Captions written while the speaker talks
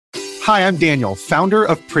Hi, I'm Daniel, founder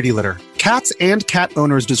of Pretty Litter. Cats and cat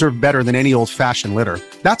owners deserve better than any old-fashioned litter.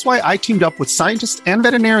 That's why I teamed up with scientists and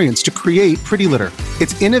veterinarians to create Pretty Litter.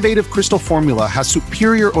 Its innovative crystal formula has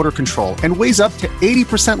superior odor control and weighs up to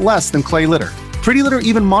 80% less than clay litter. Pretty Litter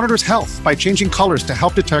even monitors health by changing colors to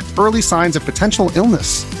help detect early signs of potential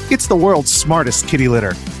illness. It's the world's smartest kitty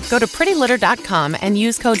litter. Go to prettylitter.com and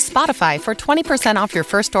use code SPOTIFY for 20% off your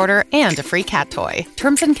first order and a free cat toy.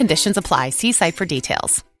 Terms and conditions apply. See site for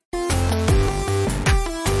details.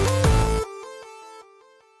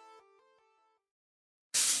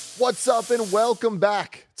 What's up and welcome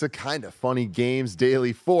back to Kinda Funny Games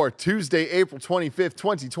Daily for Tuesday, April 25th,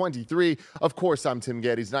 2023. Of course, I'm Tim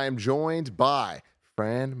Geddes, and I am joined by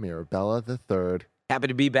Fran Mirabella III. Happy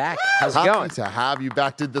to be back. How's it Happy going? to have you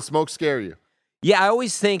back. Did the smoke scare you? Yeah, I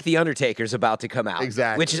always think The Undertaker's about to come out.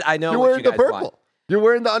 Exactly. Which is, I know You're what wearing you the guys purple. want. You're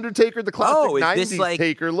wearing the Undertaker, the classic Oh, is 90s this like,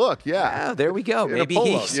 Taker look. Yeah. Oh, there we go. In a Maybe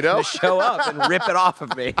polo, he's you know? going to show up and rip it off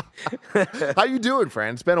of me. How you doing,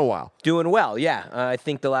 Fran? It's been a while. Doing well, yeah. I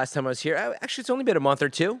think the last time I was here, actually, it's only been a month or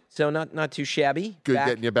two, so not too shabby. Good Back.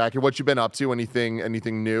 getting you back here. What you been up to?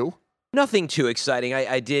 Anything new? Nothing too exciting.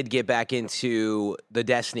 I did get back into the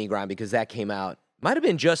Destiny grind because that came out. Might have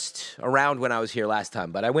been just around when I was here last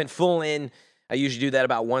time, but I went full in. I usually do that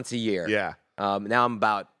about once a year. Yeah. Now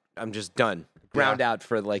I'm just done. Ground out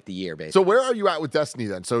for like the year, basically. So where are you at with Destiny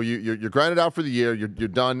then? So you're grounded out for the year. You're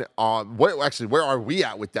done. Where are we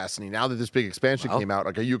at with Destiny now that this big expansion came out?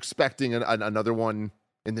 Like, are you expecting another one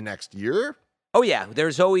in the next year? Oh yeah,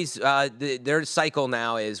 there's always their cycle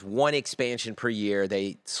now is one expansion per year.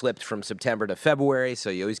 They slipped from September to February, so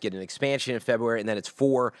you always get an expansion in February, and then it's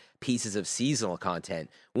 4 pieces of seasonal content.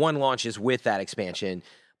 One launches with that expansion.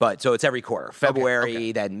 But so it's every quarter.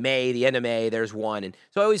 February, then May, the end of May, there's one. And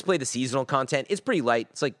so I always play the seasonal content. It's pretty light.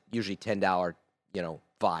 It's like usually $10,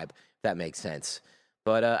 vibe, if that makes sense.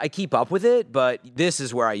 But I keep up with it, but this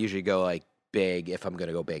is where I usually go like big if I'm going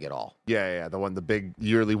to go big at all. Yeah, the big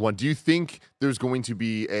yearly one. Do you think there's going to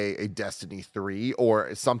be a Destiny 3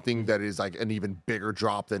 or something that is like an even bigger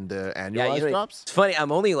drop than the annualized drops? It's funny.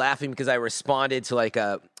 I'm only laughing because I responded to like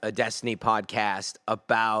a Destiny podcast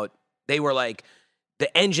about, they were like,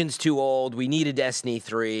 the engine's too old. We need a Destiny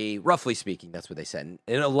 3. Roughly speaking, that's what they said.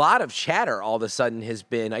 And a lot of chatter all of a sudden has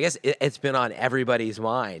been, I guess it's been on everybody's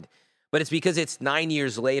mind. But it's because it's 9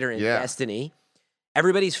 years later in Destiny.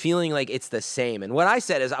 Everybody's feeling like it's the same. And what I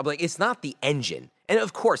said is, I'm like, it's not the engine. And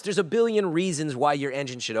of course, there's a billion reasons why your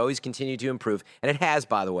engine should always continue to improve. And it has,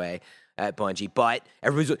 by the way, at Bungie. But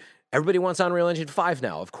everybody wants Unreal Engine 5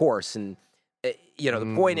 now, of course. And,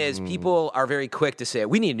 the point is, people are very quick to say,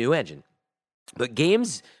 we need a new engine. But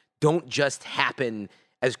games don't just happen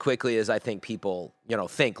as quickly as I think people,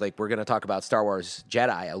 think. Like, we're going to talk about Star Wars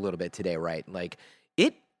Jedi a little bit today, right? Like,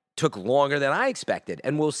 it took longer than I expected.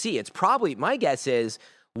 And we'll see. It's probably, my guess is,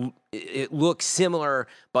 it looks similar,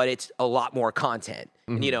 but it's a lot more content.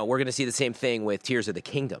 Mm-hmm. And, we're going to see the same thing with Tears of the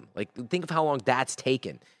Kingdom. Like, think of how long that's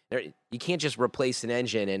taken. You can't just replace an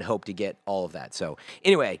engine and hope to get all of that. So,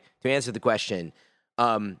 anyway, to answer the question,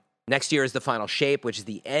 next year is the final shape, which is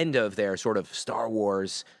the end of their sort of Star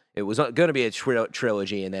Wars. It was going to be a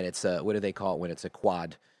trilogy, and then it's what do they call it when it's a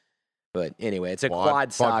quad? But anyway, it's a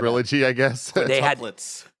quad saga. Quadrilogy, I guess. They had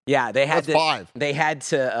five. They had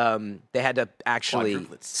to actually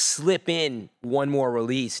slip in one more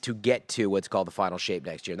release to get to what's called the final shape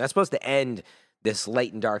next year, and that's supposed to end this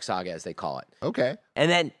Light and Dark saga, as they call it. Okay. And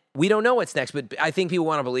then we don't know what's next, but I think people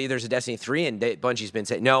want to believe there's a Destiny 3, and Bungie's been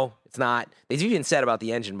saying, no, it's not. They've even said about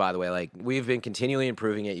the engine, by the way, like, we've been continually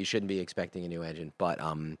improving it. You shouldn't be expecting a new engine. But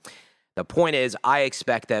the point is, I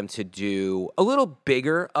expect them to do a little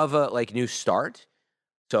bigger of a, new start.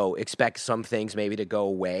 So expect some things maybe to go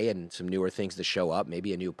away and some newer things to show up,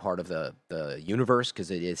 maybe a new part of the universe, because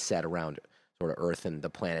it is set around sort of Earth and the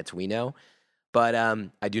planets we know. But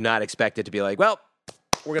I do not expect it to be like, well,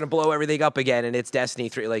 we're going to blow everything up again and it's Destiny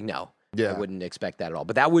 3. Like, no, I wouldn't expect that at all.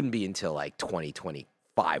 But that wouldn't be until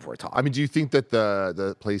 2025 we're talking. I mean, do you think that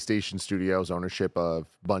the PlayStation Studios ownership of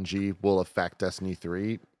Bungie will affect Destiny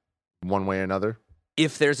 3 one way or another?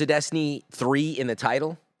 If there's a Destiny 3 in the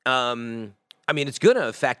title, I mean, it's going to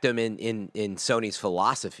affect them in Sony's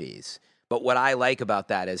philosophies. But what I like about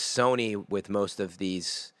that is Sony, with most of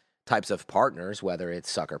these types of partners, whether it's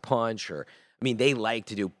Sucker Punch or, they like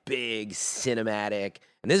to do big cinematic,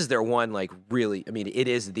 and this is their one, really, it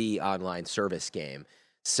is the online service game.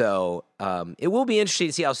 So it will be interesting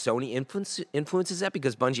to see how Sony influences that,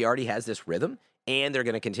 because Bungie already has this rhythm, and they're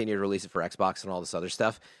going to continue to release it for Xbox and all this other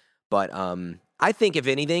stuff. But I think, if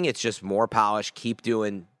anything, it's just more polish. Keep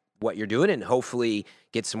doing what you're doing, and hopefully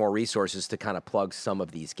get some more resources to kind of plug some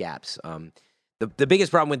of these gaps. The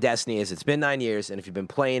biggest problem with Destiny is it's been 9 years, and if you've been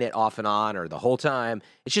playing it off and on or the whole time,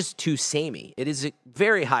 it's just too samey. It is a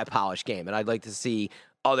very high-polished game, and I'd like to see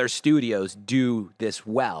other studios do this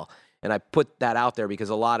well. And I put that out there because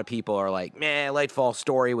a lot of people are like, meh, Lightfall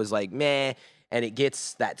Story was like, meh, and it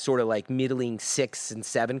gets that sort of like middling 6 and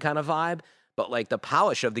 7 kind of vibe. But like the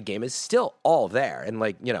polish of the game is still all there. And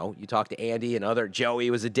like, you know, you talk to Andy and other, Joey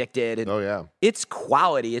was addicted. And oh, yeah. It's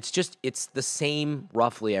quality. It's the same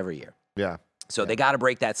roughly every year. Yeah. So they got to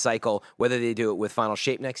break that cycle. Whether they do it with Final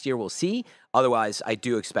Shape next year, we'll see. Otherwise, I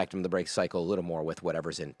do expect them to break the cycle a little more with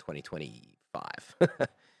whatever's in 2025.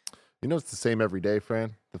 You know, it's the same every day,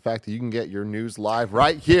 Fran. The fact that you can get your news live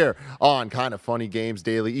right here on Kind of Funny Games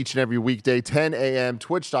Daily each and every weekday, 10 a.m.,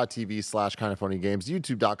 twitch.tv/kindoffunnygames,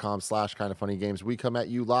 youtube.com/kindoffunnygames. We come at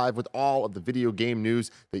you live with all of the video game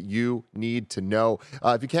news that you need to know.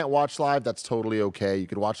 If you can't watch live, that's totally okay. You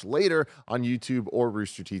can watch later on YouTube or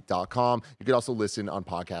roosterteeth.com. You can also listen on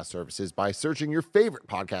podcast services by searching your favorite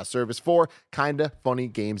podcast service for Kinda Funny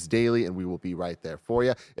Games Daily, and we will be right there for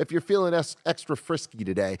you. If you're feeling extra frisky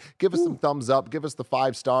today, give us some thumbs up, give us the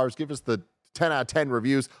 5 stars, give us the 10 out of 10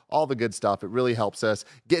 reviews, all the good stuff. It really helps us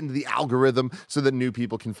get into the algorithm so that new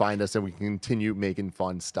people can find us and we can continue making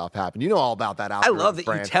fun stuff happen. You know all about that algorithm, I love that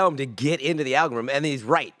Fran. you tell him to get into the algorithm, and he's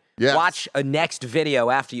right. Yes. Watch a next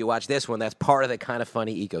video after you watch this one. That's part of the Kind of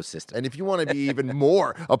Funny ecosystem. And if you want to be even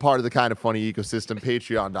more a part of the Kind of Funny ecosystem,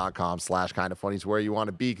 patreon.com/kindoffunny is where you want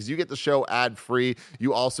to be because you get the show ad-free.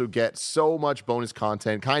 You also get so much bonus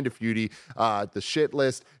content, Kind of Feudy, the shit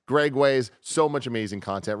list, Greg Ways, so much amazing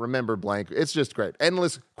content. Remember, Blank, it's just great.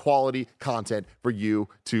 Endless quality content for you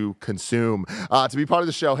to consume. To be part of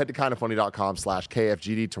the show, head to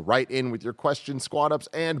kindoffunny.com/KFGD to write in with your questions, squad ups,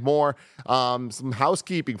 and more. Some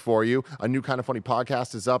housekeeping for you. A new Kind of Funny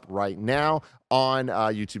podcast is up right now on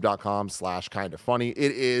youtube.com/kindoffunny.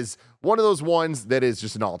 It is one of those ones that is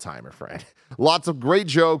just an all-timer, friend. Lots of great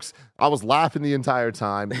jokes. I was laughing the entire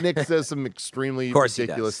time. Nick says some extremely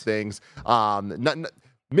ridiculous things.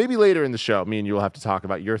 Maybe later in the show, me and you will have to talk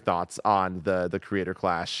about your thoughts on the Creator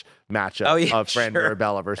Clash matchup of Fran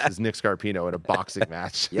Mirabella versus Nick Scarpino in a boxing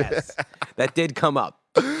match. Yes, that did come up.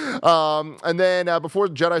 And then before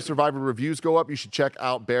Jedi Survivor reviews go up, you should check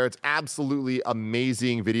out Barrett's absolutely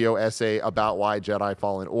amazing video essay about why Jedi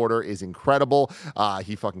Fallen Order is incredible.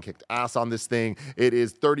 He fucking kicked ass on this thing. It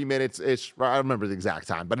is 30 minutes-ish. I don't remember the exact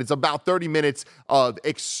time, but it's about 30 minutes of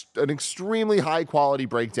an extremely high-quality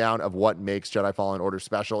breakdown of what makes Jedi Fallen Order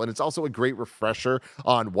special. And it's also a great refresher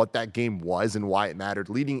on what that game was and why it mattered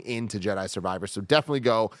leading into Jedi Survivor. So definitely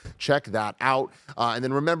go check that out. And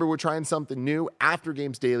then remember, we're trying something new after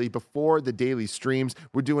Games Daily. Before the daily streams,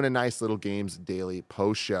 we're doing a nice little Games Daily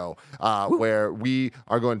post show where we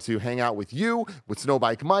are going to hang out with you, with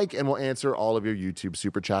Snowbike Mike, and we'll answer all of your YouTube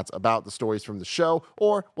super chats about the stories from the show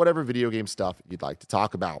or whatever video game stuff you'd like to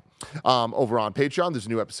talk about. Over on Patreon, there's a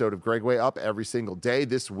new episode of Greg Way up every single day.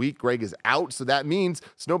 This week, Greg is out, so that means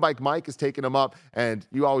Snowbike Mike is taking him up, and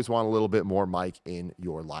you always want a little bit more Mike in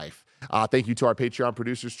your life. Thank you to our Patreon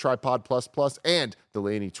producers, Tripod Plus Plus and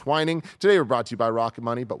Delaney Twining. Today we're brought to you by Rocket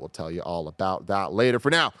Money, but we'll tell you all about that later. For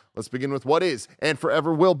now, let's begin with what is and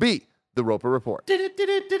forever will be the Roper Report.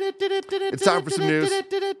 It's time for some news.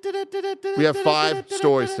 We have 5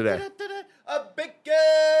 stories today. A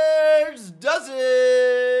baker's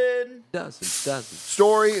dozen.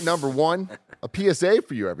 Story number 1, a PSA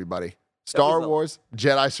for you, everybody. Star Wars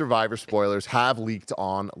Jedi Survivor spoilers have leaked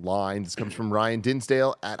online. This comes from Ryan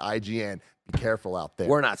Dinsdale at IGN. Be careful out there.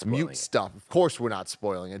 We're not spoiling Mute stuff. Of course we're not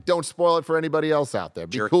spoiling it. Don't spoil it for anybody else out there.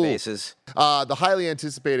 Be Jerk cool. faces. The highly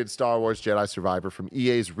anticipated Star Wars Jedi Survivor from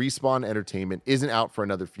EA's Respawn Entertainment isn't out for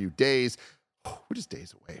another few days. We're just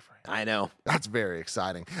days away, Frank. I know. That's very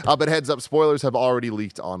exciting. But heads up, spoilers have already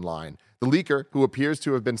leaked online. The leaker, who appears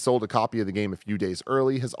to have been sold a copy of the game a few days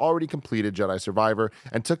early, has already completed Jedi Survivor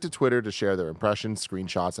and took to Twitter to share their impressions,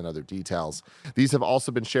 screenshots, and other details. These have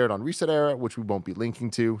also been shared on Reset Era, which we won't be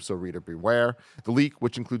linking to, so reader beware. The leak,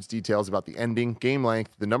 which includes details about the ending, game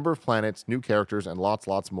length, the number of planets, new characters, and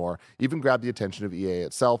lots more, even grabbed the attention of EA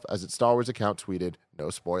itself as its Star Wars account tweeted,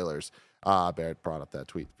 "No spoilers." Barrett brought up that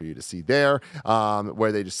tweet for you to see there,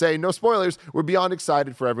 where they just say, "No spoilers. We're beyond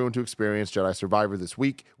excited for everyone to experience Jedi Survivor this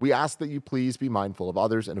week. We ask that you please be mindful of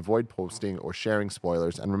others and avoid posting or sharing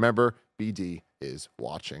spoilers. And remember, BD is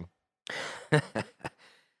watching." What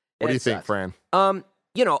do you think, Fran? I'm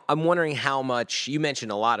wondering how much, you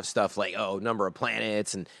mentioned a lot of stuff like, number of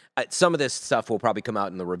planets, and some of this stuff will probably come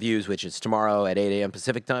out in the reviews, which is tomorrow at 8 a.m.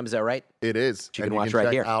 Pacific time. Is that right? It is. You can watch right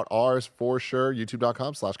check here. out ours for sure,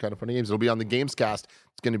 youtube.com/kindoffunnygames. It'll be on the Gamescast.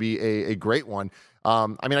 It's going to be a great one.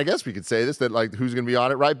 I guess we could say this, that like who's going to be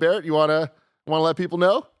on it, right, Barrett? You want to Want to let people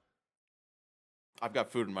know? I've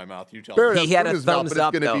got food in my mouth. You tell Fair me. enough. He had Food a is not, thumbs but it's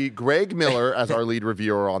up, going to though. be Greg Miller as our lead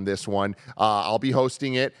reviewer on this one. I'll be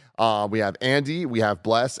hosting it. We have Andy, we have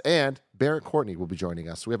Bless, and Barrett Courtney will be joining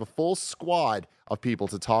us. So we have a full squad of people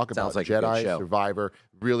to talk about like a good Jedi show. Survivor.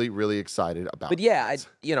 Really, really excited about But yeah,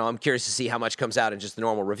 it. I'm curious to see how much comes out in just the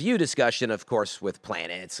normal review discussion, of course, with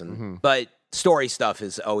planets but story stuff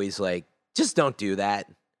is always like, just don't do that.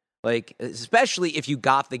 Like, especially if you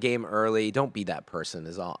got the game early, don't be that person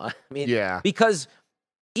is all. I mean, Yeah. because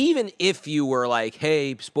even if you were like,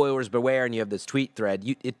 hey, spoilers beware, and you have this tweet thread,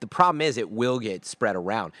 the problem is it will get spread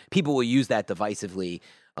around. People will use that divisively,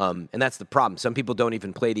 and that's the problem. Some people don't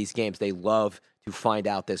even play these games. They love to find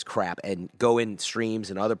out this crap and go in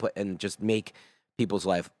streams and and just make people's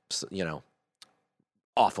life,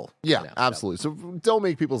 awful. Yeah, absolutely. So don't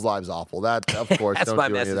make people's lives awful. That, of course, That's don't my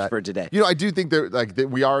do any of message that. for today. I do think that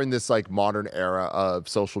we are in this like modern era of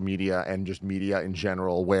social media and just media in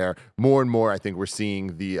general, where more and more I think we're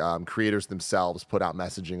seeing the creators themselves put out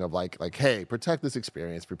messaging of like, hey, protect this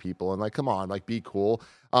experience for people and like, come on, like be cool.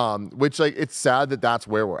 Which like it's sad that that's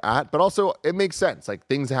where we're at, but also it makes sense. Like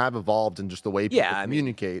things have evolved in just the way people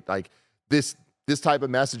communicate. Like this type of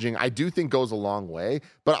messaging, I do think goes a long way,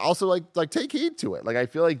 but also like take heed to it. Like I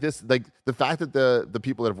feel like this, like the fact that the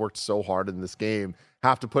people that have worked so hard in this game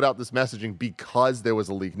have to put out this messaging because there was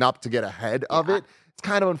a leak, not to get ahead of it. It's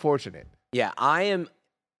kind of unfortunate. Yeah, I am.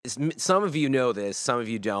 Some of you know this, some of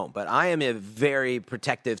you don't, but I am a very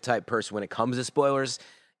protective type person when it comes to spoilers.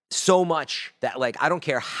 So much that like I don't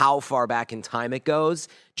care how far back in time it goes.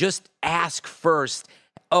 Just ask first.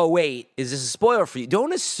 Oh wait, is this a spoiler for you?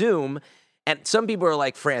 Don't assume. And some people are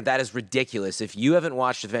like, Fran, that is ridiculous. If you haven't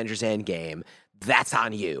watched Avengers Endgame, that's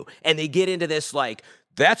on you. And they get into this like,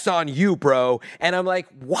 that's on you, bro. And I'm like,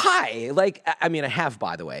 why? Like, I mean, I have,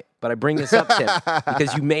 by the way, but I bring this up, Tim,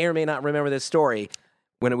 because you may or may not remember this story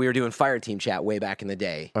when we were doing Fire Team Chat way back in the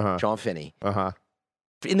day, Sean Finney.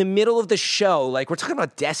 In the middle of the show, like, we're talking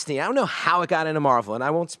about Destiny. I don't know how it got into Marvel, and I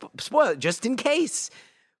won't spoil it just in case.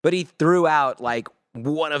 But he threw out, like,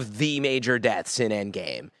 one of the major deaths in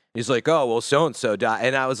Endgame. He's like, oh, well, so-and-so died.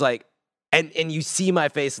 And I was like, and you see my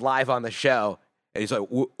face live on the show. And he's like,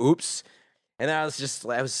 oops. And I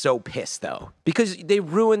was so pissed, though. Because they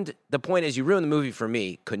ruined, the point is, you ruined the movie for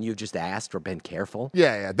me. Couldn't you have just asked or been careful?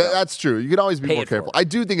 Yeah, that's true. You can always be more careful. It. I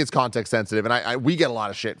do think it's context sensitive, and we get a lot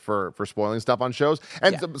of shit for spoiling stuff on shows.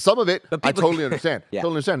 And some of it, I totally understand.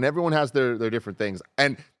 Totally understand. And everyone has their different things.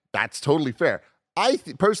 And that's totally fair.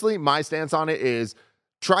 Personally, my stance on it is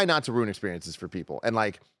try not to ruin experiences for people. And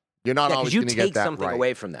like, you're not always going to get that right. You take something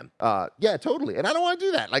away from them. Yeah, totally. And I don't want to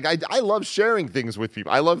do that. Like, I love sharing things with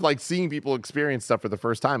people. I love, like, seeing people experience stuff for the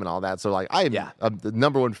first time and all that. So, like, I am the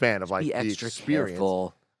number one fan of, like, Be the extra experience.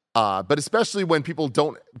 Careful. But especially when people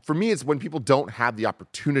don't, for me, it's when people don't have the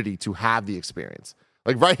opportunity to have the experience.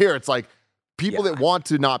 Like, right here, it's like, people that want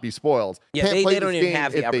to not be spoiled can't play they don't this even game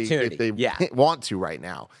have the opportunity. if they want to right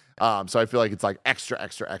now. So I feel like it's like extra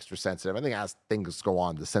sensitive. I think as things go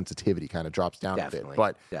on, the sensitivity kind of drops down a bit.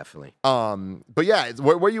 But definitely. But yeah,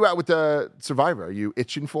 where are you at with the Survivor? Are you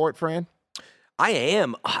itching for it, Fran? I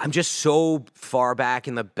am. I'm just so far back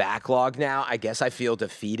in the backlog now. I guess I feel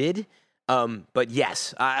defeated. But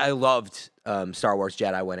yes, I loved Star Wars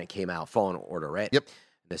Jedi when it came out. Fallen Order, right? Yep.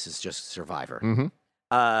 This is just Survivor.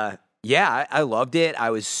 Mm-hmm. Yeah, I loved it.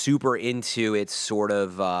 I was super into its sort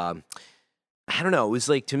of. I don't know. It was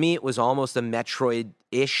like, to me, it was almost a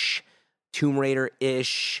Metroid-ish, Tomb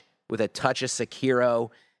Raider-ish, with a touch of Sekiro,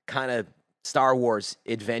 kind of Star Wars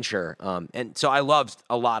adventure. And so I loved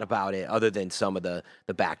a lot about it, other than some of the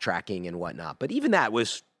backtracking and whatnot. But even that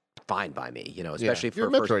was fine by me, especially for you're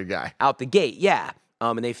a Metroid guy. Out the gate. Yeah.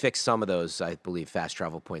 And they fixed some of those, I believe, fast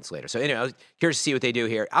travel points later. So anyway, I was curious to see what they do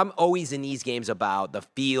here. I'm always in these games about the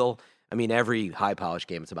feel. I mean, every high-polished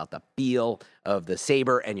game, it's about the feel of the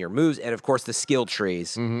saber and your moves, and, of course, the skill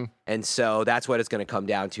trees. Mm-hmm. And so that's what it's going to come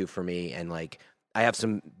down to for me. And, like, I have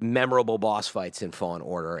some memorable boss fights in Fallen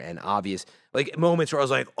Order and obvious, like, moments where I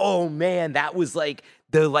was like, oh, man, that was, like,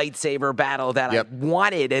 the lightsaber battle that I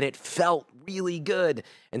wanted, and it felt really good.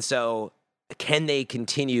 And so can they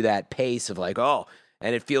continue that pace of, like, oh,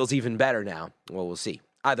 and it feels even better now? Well, we'll see.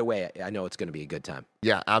 Either way, I know it's going to be a good time.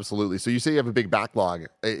 Yeah, absolutely. So you say you have a big backlog.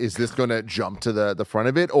 Is this going to jump to the front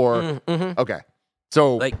of it? Or okay.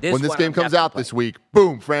 So like when this game comes out this week,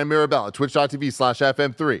 boom, Fran Mirabella,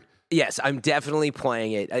 twitch.tv/FM3. Yes, I'm definitely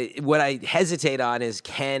playing it. What I hesitate on is,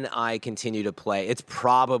 can I continue to play? It's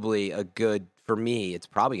probably for me, it's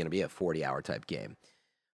probably going to be a 40-hour type game.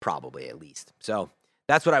 Probably, at least. So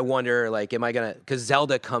that's what I wonder. Like, am I going to, because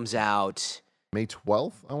Zelda comes out May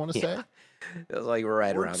 12th, I want to say. It was like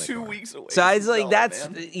right We're around the 2 corner. weeks away. So I was from like, Zelda, that's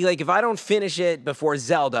man. like, if I don't finish it before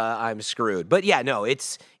Zelda, I'm screwed. But yeah, no,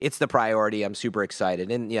 it's the priority. I'm super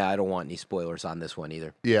excited, and yeah, I don't want any spoilers on this one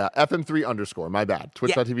either. Yeah, FM3_. My bad.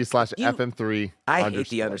 Twitch.tv/FM3. I hate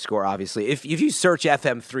the underscore. Obviously, if you search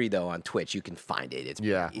FM3 though on Twitch, you can find it. It's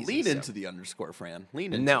Yeah. pretty easy, Lean so. into the underscore, Fran.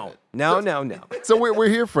 Lean into No, it. no. So we're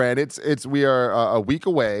here, Fran. We are a week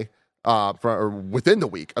away or within the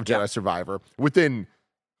week of Jedi Yeah. Survivor. Within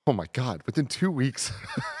 2 weeks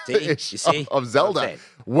See? You see? of Zelda.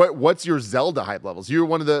 What's your Zelda hype levels? You're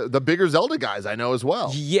one of the bigger Zelda guys I know as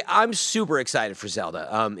well. Yeah, I'm super excited for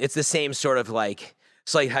Zelda. It's the same sort of like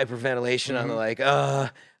slight hyperventilation on the like,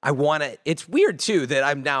 I want to. It's weird too that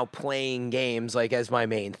I'm now playing games like as my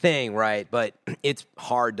main thing, right? But it's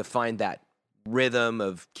hard to find that rhythm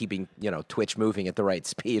of keeping, Twitch moving at the right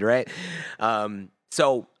speed, right?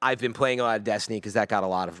 So I've been playing a lot of Destiny because that got a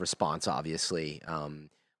lot of response, obviously,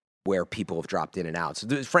 where people have dropped in and out.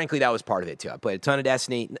 So frankly, that was part of it too. I played a ton of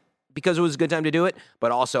Destiny because it was a good time to do it,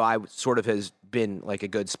 but also I sort of has been like a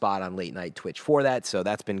good spot on late night Twitch for that, so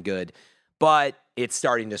that's been good. But it's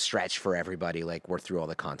starting to stretch for everybody. Like, we're through all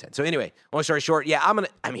the content. So anyway, long story short, yeah,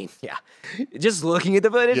 just looking at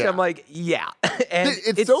the footage, Yeah. I'm like, yeah. And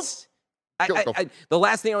It's so- Go. the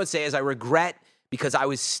last thing I would say is I regret because I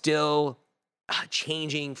was still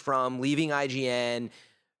changing from leaving IGN,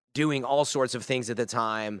 doing all sorts of things at the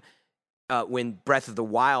time when Breath of the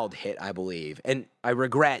Wild hit, I believe. And I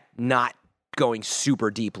regret not going super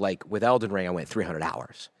deep. Like with Elden Ring, I went 300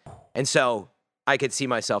 hours. And so I could see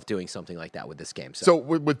myself doing something like that with this game. So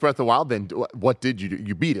with Breath of the Wild, then what did you do?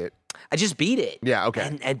 You beat it. I just beat it. Yeah,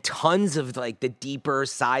 okay. And tons of like the deeper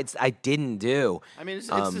sides I didn't do. I mean, it's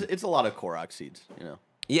a lot of Korok seeds,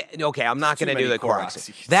 Yeah, okay, I'm not Too going to do many the Korok Korok seeds.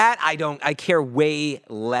 seeds. That I care way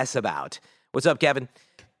less about. What's up, Kevin?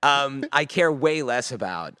 I care way less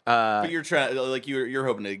about. But you're trying, like you're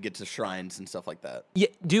hoping to get to shrines and stuff like that. Yeah,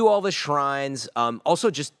 do all the shrines. Also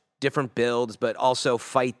just different builds, but also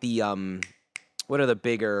fight the what are the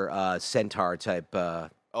bigger centaur type?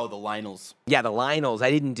 Oh, the Lionels. Yeah, the Lionels. I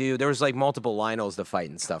didn't do. There was like multiple Lionels to fight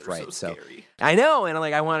and stuff, They're right? so scary. I know, and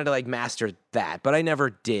I wanted to like master that, but I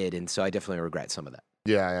never did, and so I definitely regret some of that.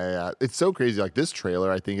 Yeah. It's so crazy. Like, this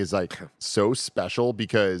trailer, I think, is like so special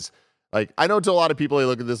because, like, I know to a lot of people, they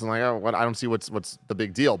look at this and like, oh, I don't see what's the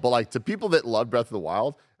big deal. But like, to people that love Breath of the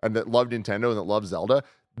Wild and that love Nintendo and that love Zelda,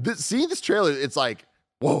 seeing this trailer, it's like,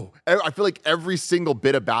 whoa. I feel like every single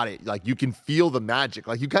bit about it, like, you can feel the magic.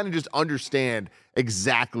 Like, you kind of just understand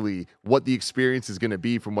exactly what the experience is going to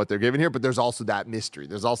be from what they're giving here. But there's also that mystery.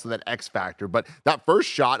 There's also that X factor. But that first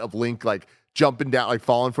shot of Link, like, jumping down, like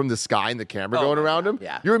falling from the sky and the camera going around him,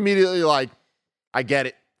 you're immediately like, I get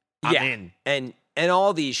it. I'm in. And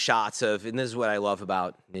all these shots of, and this is what I love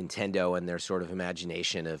about Nintendo and their sort of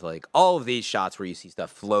imagination of like all of these shots where you see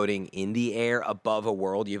stuff floating in the air above a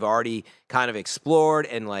world you've already kind of explored,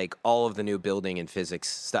 and like all of the new building and physics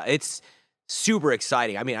stuff. It's super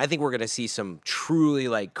exciting. I mean, I think we're going to see some truly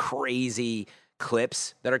like crazy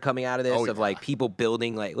clips that are coming out of this of like people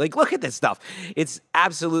building like look at this stuff. It's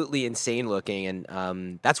absolutely insane looking,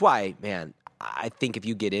 and that's why, man, I think if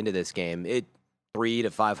you get into this game, 300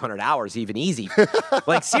 to 500 hours, even easy.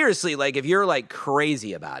 Like, seriously, like if you're like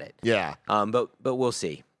crazy about it. Yeah. But we'll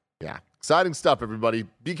see. Yeah. Exciting stuff, everybody.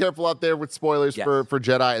 Be careful out there with spoilers for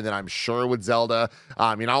Jedi, and then I'm sure with Zelda.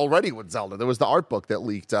 I mean, already with Zelda, there was the art book that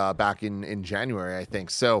leaked back in January, I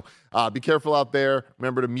think. So be careful out there.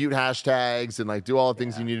 Remember to mute hashtags and like do all the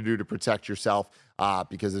things you need to do to protect yourself,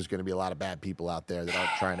 because there's going to be a lot of bad people out there that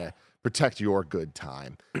aren't trying to protect your good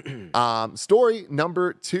time. Story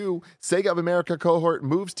number 2, Sega of America cohort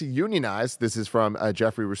moves to unionize. This is from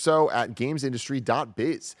Jeffrey Rousseau at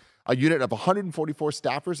gamesindustry.biz. A unit of 144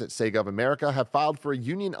 staffers at Sega of America have filed for a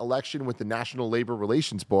union election with the National Labor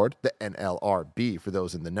Relations Board, the NLRB, for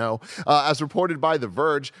those in the know. As reported by The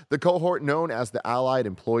Verge, the cohort known as the Allied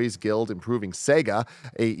Employees Guild Improving Sega,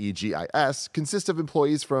 AEGIS, consists of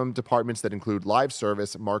employees from departments that include live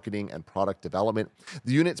service, marketing, and product development.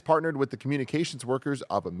 The unit's partnered with the Communications Workers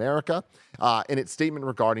of America. In its statement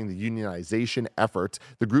regarding the unionization effort,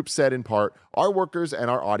 the group said in part, "Our workers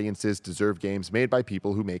and our audiences deserve games made by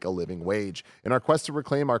people who make a living wage. In our quest to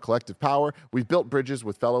reclaim our collective power, we've built bridges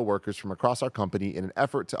with fellow workers from across our company in an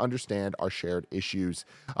effort to understand our shared issues."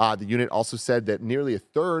 The unit also said that nearly a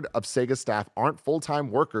third of Sega staff aren't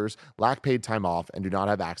full-time workers, lack paid time off, and do not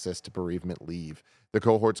have access to bereavement leave. The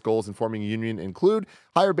cohort's goals in forming a union include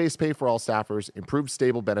higher base pay for all staffers, improved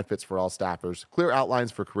stable benefits for all staffers, clear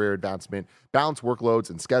outlines for career advancement, balanced workloads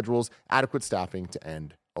and schedules, adequate staffing to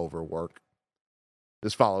end overwork.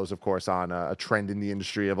 This follows, of course, on a trend in the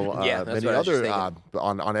industry of many what I was just other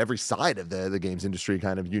on every side of the games industry,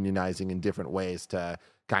 kind of unionizing in different ways to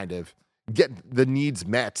kind of get the needs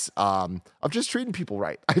met of just treating people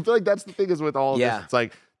right. I feel like that's the thing is with all of this. It's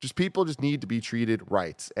like just people just need to be treated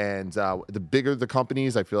right. And the bigger the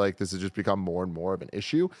companies, I feel like this has just become more and more of an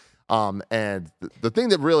issue. And the thing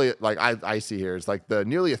that really like I see here is like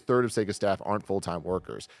nearly a third of Sega staff aren't full-time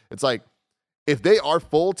workers. It's like, if they are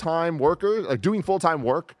full-time workers, like doing full-time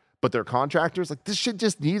work, but they're contractors, like this shit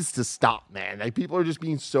just needs to stop, man. Like people are just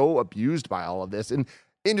being so abused by all of this, and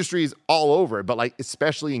industries all over it, but like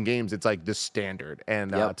especially in games, it's like the standard.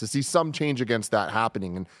 And to see some change against that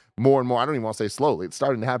happening, and more, I don't even want to say slowly, it's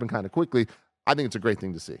starting to happen kind of quickly. I think it's a great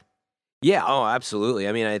thing to see. Yeah, oh, absolutely.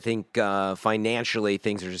 I mean, I think financially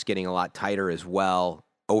things are just getting a lot tighter as well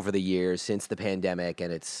over the years since the pandemic,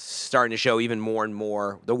 and it's starting to show even more and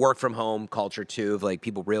more the work from home culture too, of like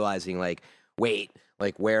people realizing like, wait,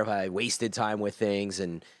 like where have I wasted time with things,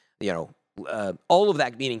 and all of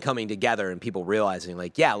that meaning coming together and people realizing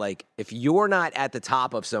like, yeah, like if you're not at the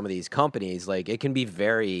top of some of these companies, like it can be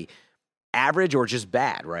very average or just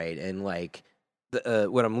bad, right? And like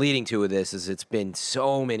what I'm leading to with this is it's been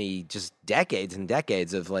so many just decades and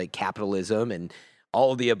decades of like capitalism and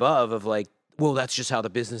all of the above of like, well, that's just how the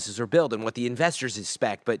businesses are built and what the investors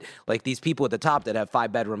expect. But like these people at the top that have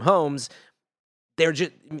 5-bedroom homes,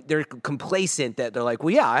 they're complacent that they're like,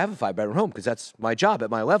 well, yeah, I have a 5-bedroom home because that's my job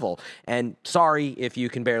at my level. And sorry if you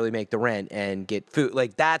can barely make the rent and get food.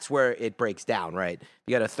 Like that's where it breaks down, right?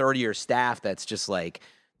 You got a third of your staff that's just like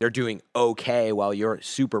they're doing okay while you're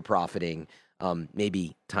super profiting.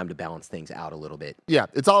 Maybe time to balance things out a little bit. Yeah,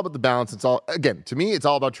 it's all about the balance. It's all, again, to me, it's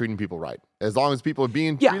all about treating people right. As long as people are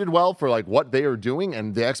being treated well for like what they are doing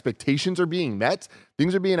and the expectations are being met,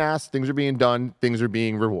 things are being asked, things are being done, things are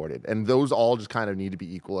being rewarded. And those all just kind of need to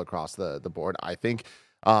be equal across the board, I think.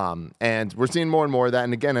 And we're seeing more and more of that.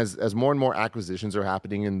 And again, as more and more acquisitions are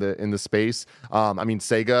happening in the space, I mean,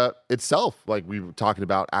 Sega itself, like we were talking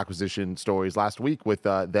about acquisition stories last week with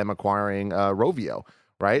them acquiring Rovio.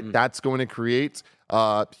 Right, that's going to create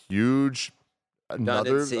huge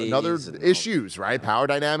another issues, right? Power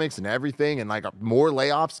dynamics and everything, and like more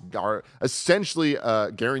layoffs are essentially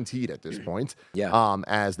guaranteed at this point.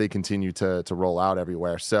 As they continue to roll out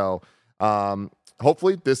everywhere. So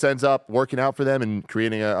hopefully this ends up working out for them and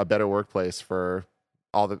creating a better workplace for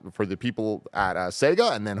the people at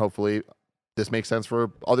Sega, and then hopefully this makes sense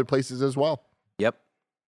for other places as well. Yep.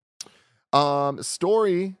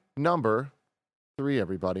 Story number 3,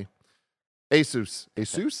 everybody. Asus.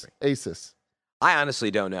 I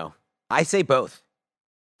honestly don't know. I say both.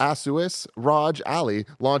 Asus ROG Ally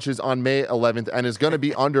launches on May 11th and is going to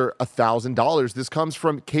be under $1,000. This comes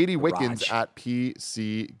from Katie Wickens at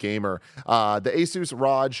PC Gamer. The Asus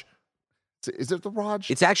ROG, is it the ROG?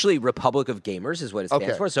 It's actually Republic of Gamers is what it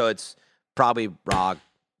stands for, so it's probably ROG.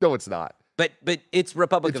 No, it's not. But it's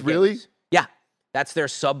Republic of Gamers. Really? Yeah, that's their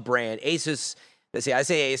sub-brand. Asus... See, I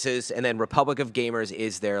say Asus, and then Republic of Gamers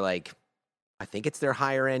is their, like, I think it's their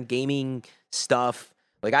higher-end gaming stuff.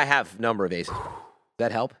 Like, I have a number of Asus. Does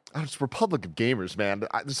that help? Oh, it's Republic of Gamers, man.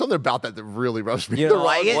 There's something about that really rubs me the the wrong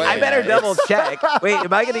wrong way. I better double check. Wait,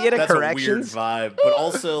 am I going to get a corrections? That's a weird vibe. But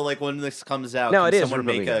also, like, when this comes out, can someone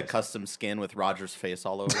make a custom skin with Roger's face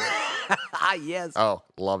all over it? Yes. Oh,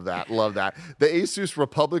 love that. The Asus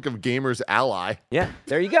Republic of Gamers Ally. Yeah,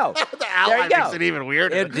 there you go. The Ally makes it even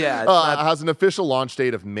weirder. Has an official launch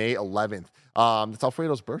date of May 11th. It's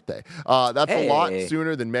Alfredo's birthday. That's a lot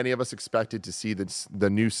sooner than many of us expected to see the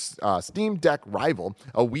new Steam Deck rival,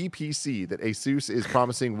 a Wii PC that Asus is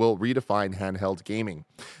promising will redefine handheld gaming.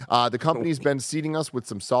 The company's been seeding us with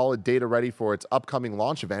some solid data ready for its upcoming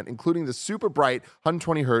launch event, including the super bright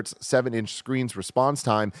 120 Hz 7-inch screen's response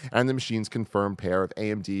time and the machine's confirmed pair of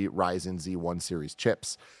AMD Ryzen Z1 series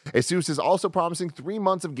chips. Asus is also promising 3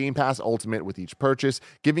 months of Game Pass Ultimate with each purchase,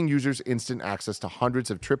 giving users instant access to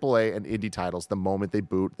hundreds of AAA and indie titles the moment they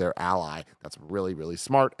boot their Ally. That's really, really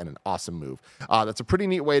smart and an awesome move. That's a pretty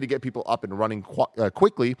neat way to get people up and running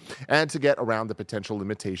quickly and to get around the potential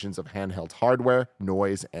limitations of handheld hardware,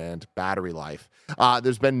 noise, and battery life.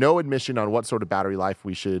 There's been no admission on what sort of battery life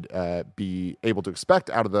we should be able to expect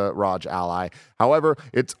out of the ROG Ally. However,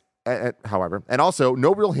 and also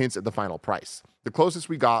no real hints at the final price. The closest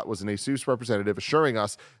we got was an Asus representative assuring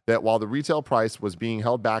us that while the retail price was being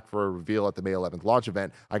held back for a reveal at the May 11th launch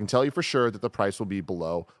event, I can tell you for sure that the price will be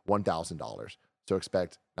below $1,000. So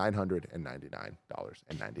expect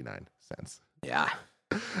 $999.99. Yeah.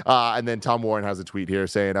 And then Tom Warren has a tweet here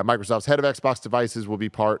saying Microsoft's head of Xbox devices will be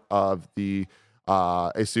part of the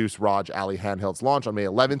Asus ROG Ally handhelds launch on May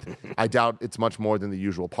 11th. I doubt it's much more than the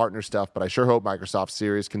usual partner stuff, but I sure hope Microsoft's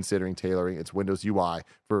serious considering tailoring its Windows UI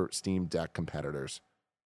for Steam Deck competitors.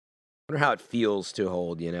 I wonder how it feels to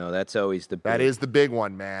hold, that's always the big... That is the big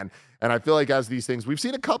one, man. And I feel like as these things, we've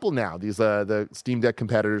seen a couple now. These the Steam Deck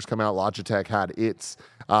competitors come out. Logitech had its,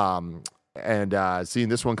 and seeing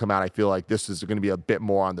this one come out, I feel like this is going to be a bit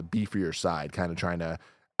more on the beefier side, kind of trying to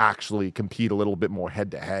actually compete a little bit more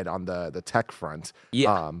head to head on the tech front.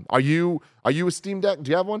 Yeah. Are you a Steam Deck?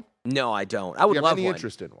 Do you have one? No, I don't. I would Do you have love any one.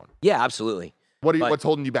 interest in one? Yeah, absolutely. What's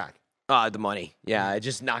holding you back? The money. Yeah, I'm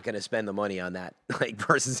just not going to spend the money on that,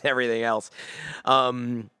 versus everything else.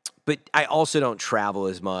 But I also don't travel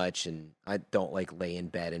as much, and I don't lay in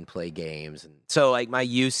bed and play games. And so my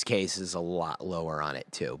use case is a lot lower on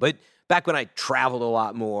it too. But back when I traveled a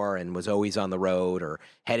lot more and was always on the road or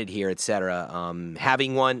headed here, etc.,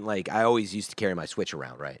 having one, I always used to carry my Switch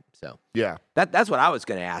around, right? So yeah, that's what I was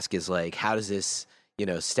going to ask is how does this,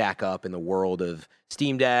 stack up in the world of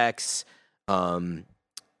Steam Decks,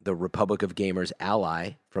 the Republic of Gamers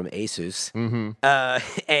Ally from Asus,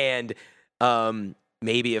 and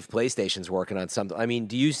maybe if PlayStation's working on something. I mean,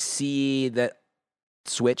 do you see that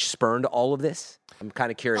Switch spurned all of this? I'm kind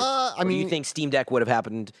of curious. Do you think Steam Deck would have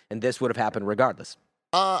happened and this would have happened regardless?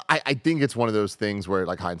 I think it's one of those things where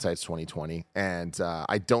hindsight's 20/20, and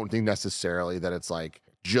I don't think necessarily that it's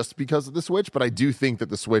just because of the Switch, but I do think that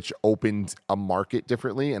the Switch opened a market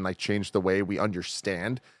differently and changed the way we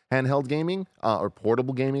understand handheld gaming, or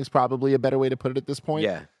portable gaming is probably a better way to put it at this point.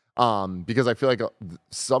 Yeah. Because I feel like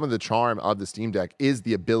some of the charm of the Steam Deck is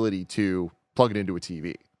the ability to plug it into a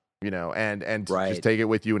TV, and Right. just take it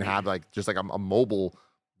with you and have a mobile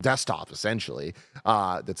desktop essentially,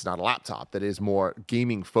 that's not a laptop, that is more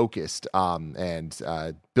gaming focused, and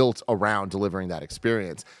built around delivering that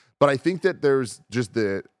experience. But I think that there's just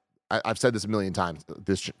I've said this a million times,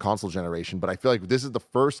 this console generation, but I feel like this is the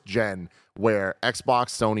first gen where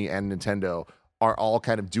Xbox, Sony, and Nintendo are all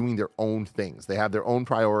kind of doing their own things. They have their own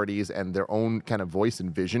priorities and their own kind of voice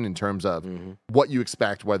and vision in terms of what you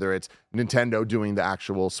expect, whether it's Nintendo doing the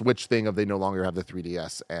actual Switch thing of they no longer have the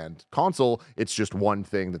 3DS and console. It's just one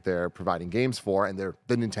thing that they're providing games for, and they're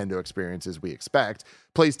the Nintendo experiences we expect.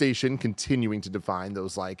 PlayStation continuing to define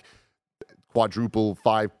those quadruple,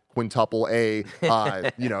 quintuple A,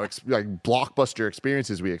 blockbuster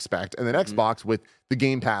experiences we expect. And then Xbox with the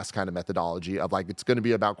Game Pass kind of methodology of it's going to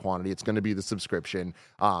be about quantity. It's going to be the subscription.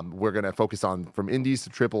 We're going to focus on from indies to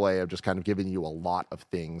AAA of just kind of giving you a lot of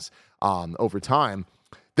things over time.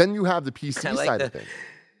 Then you have the PC side of things.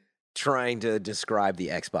 Trying to describe the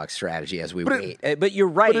Xbox strategy as we wait. But you're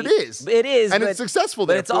right. But it is. It is. And it's successful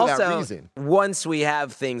there for that reason. Once we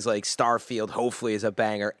have things like Starfield, hopefully is a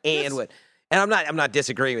banger, and what... And I'm not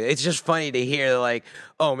disagreeing with it. It's just funny to hear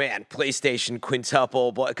oh man, PlayStation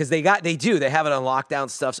quintuple, because they have it on lockdown.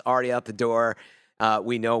 Stuff's already out the door.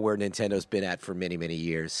 We know where Nintendo's been at for many, many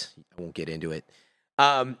years. I won't get into it.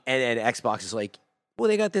 And then Xbox is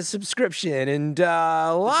they got this subscription and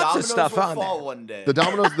lots of stuff on there. One day. The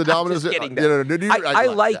Domino's. Just kidding, I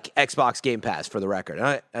like Xbox Game Pass, for the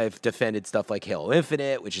record. I've defended stuff like Halo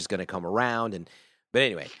Infinite, which is going to come around, but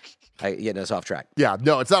anyway. Getting us off track. Yeah,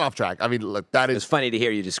 no, it's not off track. I mean, look, that is... It's funny to hear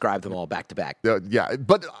you describe them all back to back. Yeah,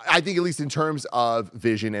 but I think at least in terms of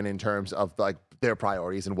vision and in terms of their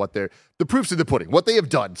priorities and what the proof's in the pudding, what they have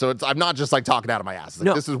done. So I'm not just talking out of my ass.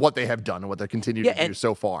 This is what they have done and what they're continuing to do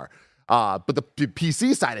so far. But the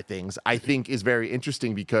PC side of things, I think, is very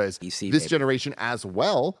interesting because this generation as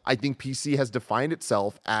well, I think PC has defined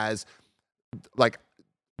itself as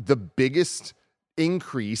the biggest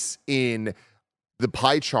increase in the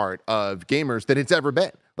pie chart of gamers that it's ever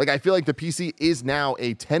been. I feel like the PC is now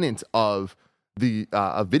a tenant of the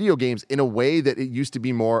video games in a way that it used to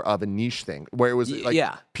be more of a niche thing, where it was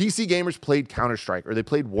PC gamers played Counter-Strike or they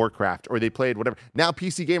played Warcraft or they played whatever. Now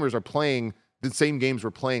PC gamers are playing the same games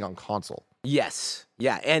we're playing on console. Yes.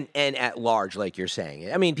 Yeah. And at large, like you're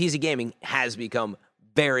saying. I mean, PC gaming has become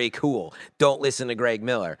very cool. Don't listen to Greg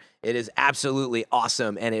Miller. It is absolutely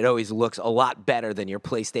awesome, and it always looks a lot better than your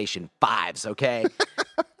PlayStation 5s, okay?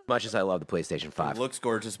 Much as I love the PlayStation 5. It looks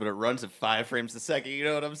gorgeous, but it runs at 5 frames a second. You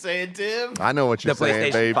know what I'm saying, Tim? I know what you're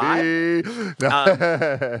saying, baby.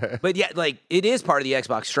 But yeah, it is part of the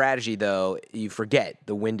Xbox strategy, though. You forget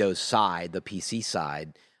the Windows side, the PC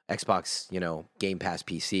side, Xbox, Game Pass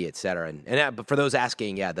PC, etc. But for those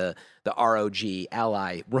asking, the ROG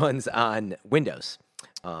Ally runs on Windows.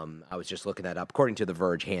 I was just looking that up. According to The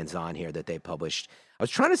Verge hands-on here that they published, I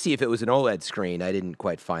was trying to see if it was an OLED screen. I didn't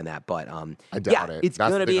quite find that, but I doubt it. It's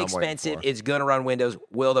going to be expensive. It's going to run Windows.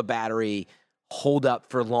 Will the battery hold up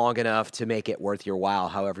for long enough to make it worth your while,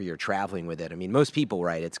 however you're traveling with it. I mean, most people,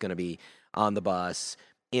 right, it's going to be on the bus,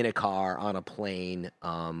 in a car, on a plane,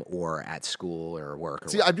 or at school or work. Or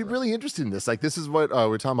See, I'd be really interested in this. Like, this is what we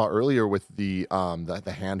were talking about earlier with the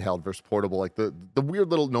handheld versus portable, like the weird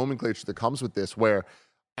little nomenclature that comes with this, where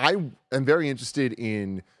I am very interested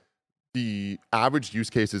in the average use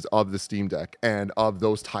cases of the Steam Deck and of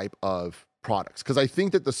those type of products. Because I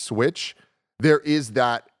think that the Switch, there is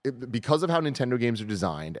that, because of how Nintendo games are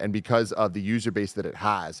designed and because of the user base that it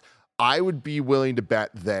has, I would be willing to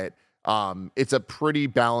bet that it's a pretty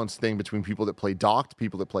balanced thing between people that play docked,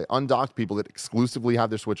 people that play undocked, people that exclusively have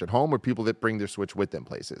their Switch at home, or people that bring their Switch with them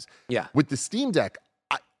places. Yeah. With the Steam Deck,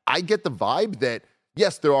 I get the vibe that,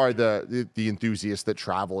 yes, there are the enthusiasts that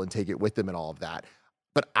travel and take it with them and all of that.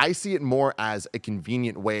 But I see it more as a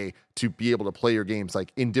convenient way to be able to play your games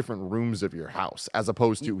like in different rooms of your house, as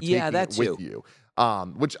opposed to taking it with you.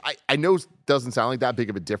 Which I know doesn't sound like that big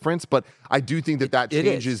of a difference, but I do think that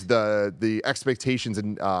changes the expectations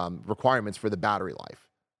and requirements for the battery life.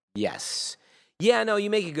 Yes. Yeah, no, you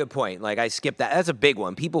make a good point. Like, I skipped that. That's a big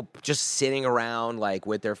one. People just sitting around, like,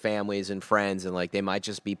 with their families and friends, and, like, they might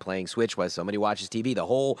just be playing Switch while somebody watches TV. The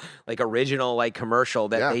whole, like, original, like, commercial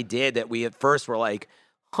that they did that we at first were like,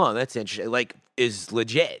 huh, that's interesting, like, is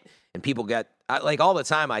legit. And people get, like, all the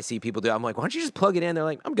time I see people do, I'm like, why don't you just plug it in? They're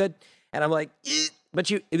like, I'm good. And I'm like, but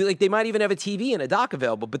they might even have a TV and a dock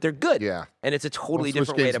available, but they're good. Yeah. And it's a totally Switch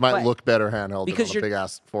different way games to play. might look better handheld because than on a big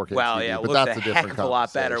ass 4K well, TV, yeah, but look that's a a different heck of a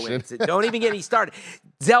lot better. Don't even get me started.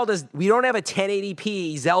 Zelda's, we don't have a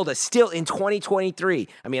 1080p Zelda still in 2023.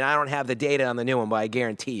 I mean, I don't have the data on the new one, but I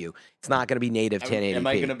guarantee you it's not going to be native 1080p. Am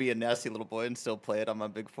I going to be a nasty little boy and still play it on my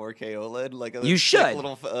big 4K OLED? Like a you should.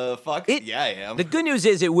 Little fuck? Yeah, I am. The good news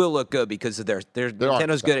is it will look good because of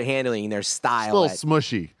Nintendo's good at handling their style. Still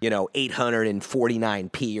smushy.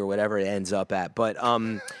 849p or whatever it ends up at. But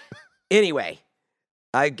anyway,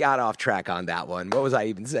 I got off track on that one. What was I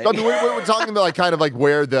even saying? I mean, we're talking about like kind of like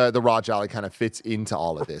where the Raj Alley kind of fits into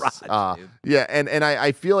all of this. Yeah, and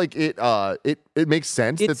I feel like it makes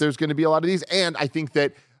sense that there's going to be a lot of these, and I think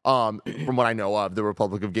that from what I know of the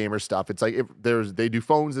Republic of Gamers stuff, it's like they do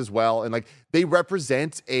phones as well, and like they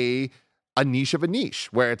represent a niche of a niche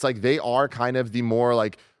where it's like they are kind of the more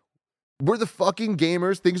like, we're the fucking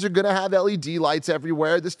gamers. Things are going to have LED lights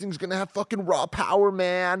everywhere. This thing's going to have fucking raw power,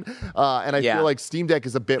 man. And I feel like Steam Deck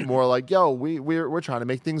is a bit more like, yo, we're trying to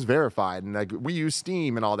make things verified. And like we use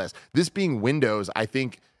Steam and all this. This being Windows, I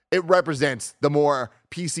think it represents the more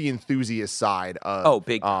PC enthusiast side of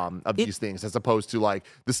these things, as opposed to like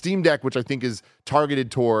the Steam Deck, which I think is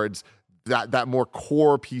targeted towards that more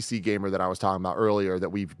core PC gamer that I was talking about earlier that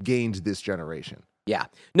we've gained this generation. Yeah.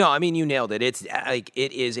 No, I mean, you nailed it. It's like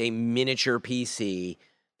it is a miniature PC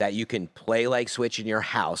that you can play like Switch in your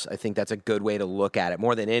house. I think that's a good way to look at it,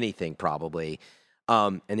 more than anything, probably.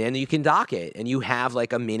 And then you can dock it, and you have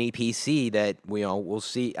like a mini PC that we'll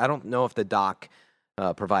see. I don't know if the dock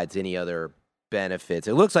provides any other benefits.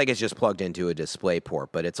 It looks like it's just plugged into a display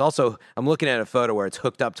port, but it's also, I'm looking at a photo where it's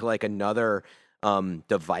hooked up to like another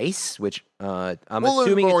device, which I'm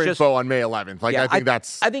assuming more it's just info on May 11th. Like, yeah,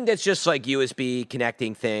 I think that's just like USB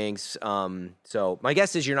connecting things. So my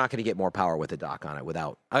guess is you're not going to get more power with a dock on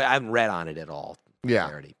it. I haven't read on it at all. Yeah,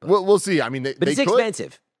 clarity, we'll see. I mean, but it's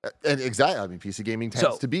expensive. And exactly. I mean, PC gaming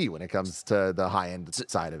tends to be when it comes to the high end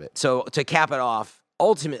side of it. So to cap it off,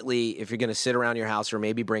 ultimately, if you're going to sit around your house or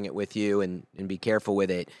maybe bring it with you and be careful with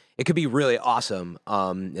it, it could be really awesome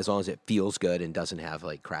as long as it feels good and doesn't have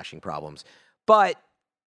like crashing problems. But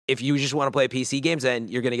if you just want to play PC games, then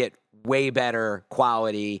you're going to get way better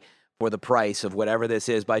quality for the price of whatever this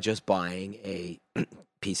is by just buying a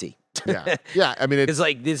PC. Yeah. I mean, it's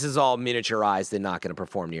like this is all miniaturized and not going to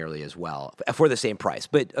perform nearly as well for the same price.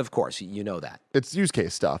 But of course, you know that it's use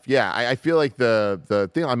case stuff. Yeah, I feel like the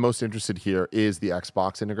thing I'm most interested here is the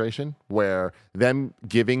Xbox integration, where them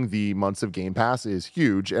giving the months of Game Pass is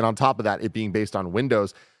huge, and on top of that, it being based on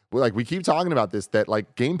Windows. Like, we keep talking about this, that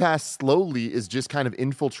like Game Pass slowly is just kind of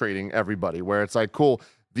infiltrating everybody, where it's like, cool,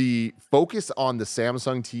 the focus on the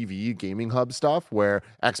Samsung TV gaming hub stuff, where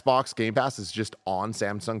Xbox Game Pass is just on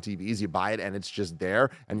Samsung TVs. You buy it and it's just there,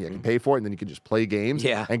 and you can pay for it, and then you can just play games.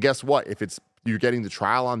 Yeah. And guess what? If you're getting the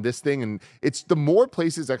trial on this thing, and it's the more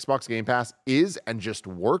places Xbox Game Pass is and just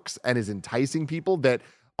works and is enticing people that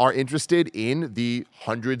are interested in the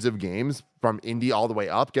hundreds of games from indie all the way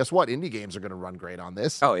up. Guess what? Indie games are going to run great on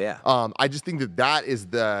this. Oh, yeah. I just think that is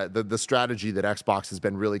the strategy that Xbox has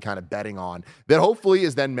been really kind of betting on, that hopefully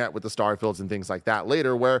is then met with the Starfields and things like that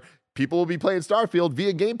later, where people will be playing Starfield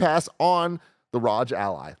via Game Pass on the ROG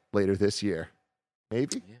Ally later this year.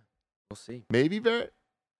 Maybe? Yeah, we'll see. Maybe, Barrett?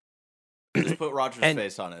 Just put Roger's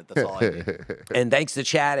face on it. That's all I need. And thanks to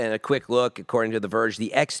chat and a quick look, according to The Verge,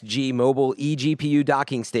 the XG Mobile eGPU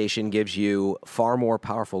docking station gives you far more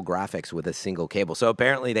powerful graphics with a single cable. So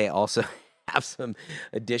apparently they also have some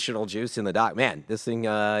additional juice in the dock. Man, this thing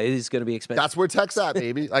is going to be expensive. That's where tech's at,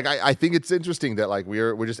 baby. Like, I think it's interesting that like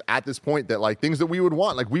we're just at this point that like things that we would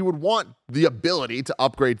want, like we would want the ability to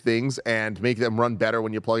upgrade things and make them run better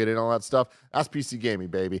when you plug it in and all that stuff. That's PC gaming,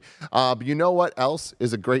 baby. But you know what else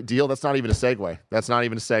is a great deal? That's not even a segue.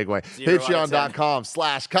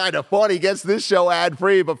 Patreon.com/kindafunny gets this show ad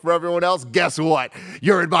free, but for everyone else, guess what?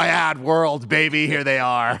 You're in my ad world, baby. Here they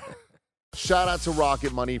are. Shout out to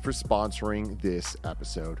Rocket Money for sponsoring this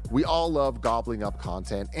episode. We all love gobbling up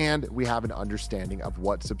content, and we have an understanding of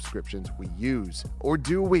what subscriptions we use. Or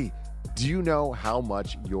do we? Do you know how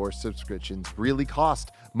much your subscriptions really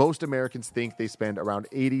cost? Most Americans think they spend around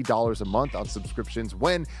 $80 a month on subscriptions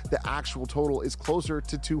when the actual total is closer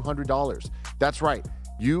to $200. That's right.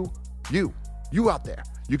 You out there.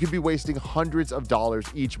 You could be wasting hundreds of dollars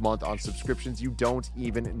each month on subscriptions you don't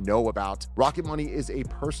even know about. Rocket Money is a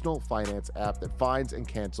personal finance app that finds and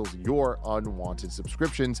cancels your unwanted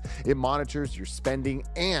subscriptions. It monitors your spending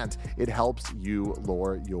and it helps you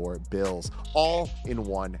lower your bills, all in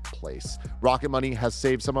one place. Rocket Money has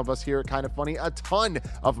saved some of us here at Kind of Funny a ton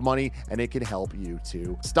of money, and it can help you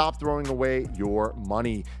too. Stop throwing away your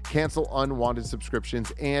money. Cancel unwanted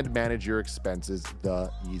subscriptions and manage your expenses the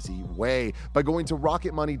easy way by going to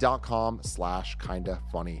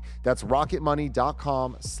rocketmoney.com/kindafunny. That's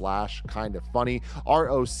rocketmoney.com/kindafunny.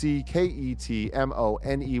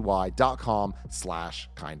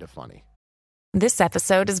 ROCKETMONEY.com/kindafunny. This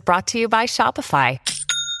episode is brought to you by Shopify.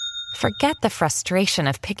 Forget the frustration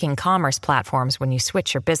of picking commerce platforms when you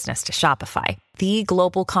switch your business to Shopify, the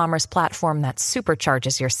global commerce platform that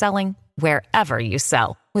supercharges your selling wherever you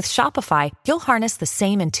sell. With Shopify, you'll harness the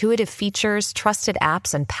same intuitive features, trusted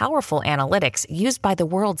apps, and powerful analytics used by the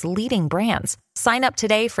world's leading brands. Sign up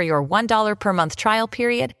today for your $1 per month trial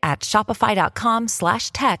period at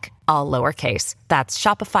shopify.com/tech, all lowercase. That's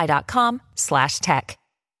shopify.com/tech.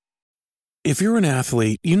 If you're an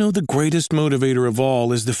athlete, you know the greatest motivator of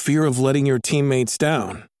all is the fear of letting your teammates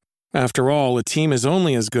down. After all, a team is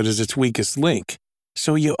only as good as its weakest link.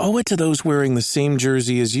 So you owe it to those wearing the same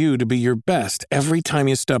jersey as you to be your best every time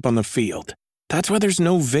you step on the field. That's why there's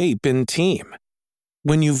no vape in team.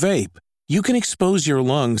 When you vape, you can expose your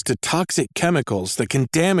lungs to toxic chemicals that can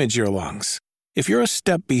damage your lungs. If you're a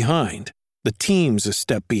step behind, the team's a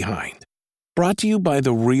step behind. Brought to you by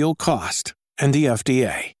The Real Cost and the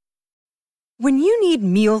FDA. When you need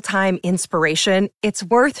mealtime inspiration, it's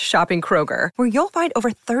worth shopping Kroger, where you'll find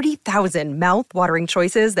over 30,000 mouth-watering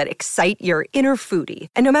choices that excite your inner foodie.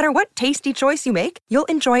 And no matter what tasty choice you make, you'll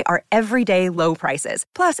enjoy our everyday low prices,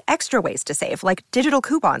 plus extra ways to save, like digital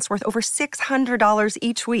coupons worth over $600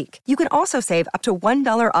 each week. You can also save up to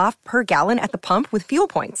 $1 off per gallon at the pump with fuel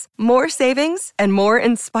points. More savings and more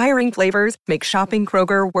inspiring flavors make shopping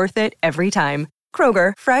Kroger worth it every time.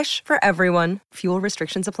 Kroger, fresh for everyone. Fuel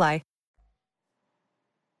restrictions apply.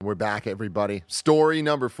 We're back, everybody. Story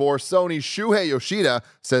number 4. Sony's Shuhei Yoshida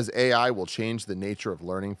says AI will change the nature of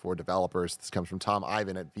learning for developers. This comes from Tom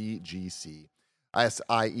Ivan at VGC.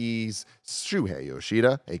 SIE's Shuhei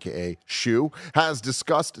Yoshida, a.k.a. Shu, has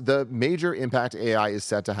discussed the major impact AI is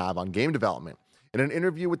set to have on game development. In an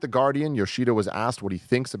interview with The Guardian, Yoshida was asked what he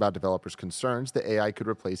thinks about developers' concerns that AI could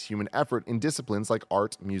replace human effort in disciplines like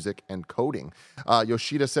art, music, and coding.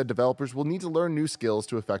 Yoshida said developers will need to learn new skills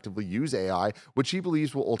to effectively use AI, which he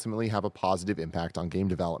believes will ultimately have a positive impact on game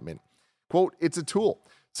development. Quote, "It's a tool.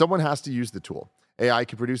 Someone has to use the tool. AI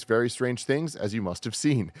can produce very strange things, as you must have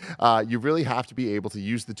seen. You really have to be able to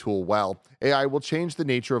use the tool well. AI will change the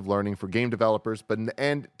nature of learning for game developers, but in the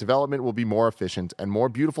end, development will be more efficient and more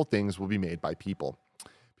beautiful things will be made by people.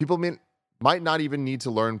 People might not even need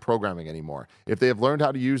to learn programming anymore. If they have learned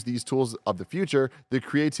how to use these tools of the future, the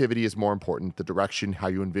creativity is more important, the direction, how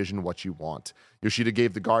you envision what you want." Yoshida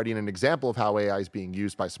gave The Guardian an example of how AI is being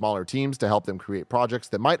used by smaller teams to help them create projects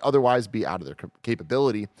that might otherwise be out of their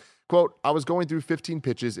capability. Quote, "I was going through 15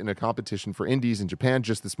 pitches in a competition for indies in Japan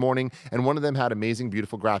just this morning, and one of them had amazing,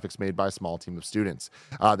 beautiful graphics made by a small team of students.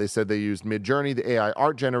 They said they used Midjourney, the AI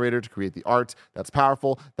art generator, to create the art. That's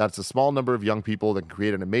powerful. That's a small number of young people that can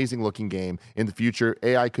create an amazing-looking game. In the future,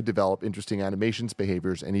 AI could develop interesting animations,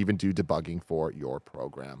 behaviors, and even do debugging for your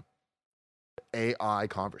program." AI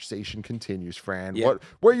conversation continues, Fran. Yeah.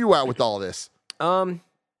 Where are you at with all this? I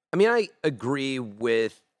mean, I agree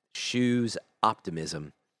with Shu's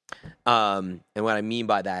optimism. And what I mean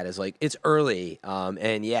by that is, like, it's early.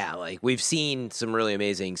 And yeah, like, we've seen some really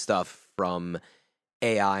amazing stuff from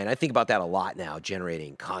AI, and I think about that a lot now,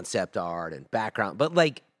 generating concept art and background. But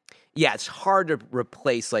like, yeah, it's hard to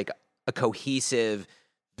replace like a cohesive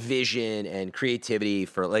vision and creativity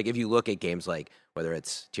for like if you look at games like whether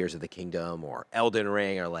it's Tears of the Kingdom or Elden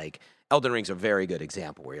Ring, or like Elden Ring's a very good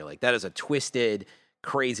example where you're like, that is a twisted,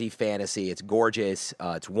 crazy fantasy. It's gorgeous.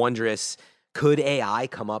 It's wondrous. Could AI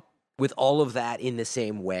come up with all of that in the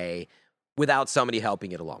same way without somebody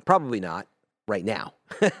helping it along? Probably not right now.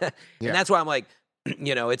 And that's why I'm like,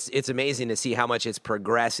 it's amazing to see how much it's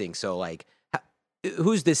progressing. So like,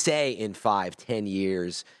 who's to say in 5-10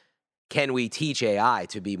 years, can we teach AI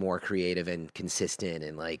to be more creative and consistent?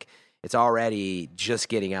 And like, it's already just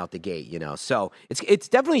getting out the gate, So it's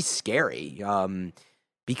definitely scary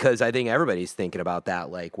because I think everybody's thinking about that.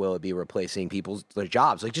 Like, will it be replacing their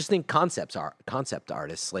jobs? Like, just think concept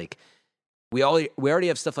artists. Like, we already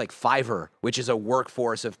have stuff like Fiverr, which is a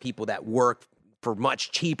workforce of people that work for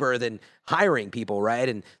much cheaper than hiring people, right?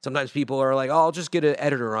 And sometimes people are like, oh, I'll just get an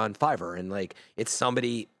editor on Fiverr. And like, it's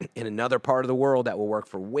somebody in another part of the world that will work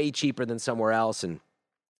for way cheaper than somewhere else. And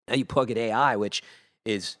now you plug in AI, which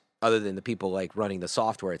is, other than the people like running the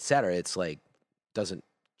software, et cetera, it's like, doesn't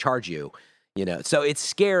charge you, So it's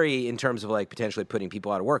scary in terms of like potentially putting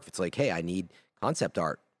people out of work. If it's like, hey, I need concept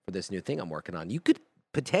art for this new thing I'm working on. You could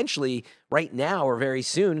potentially right now or very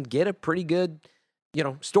soon get a pretty good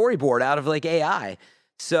storyboard out of like AI.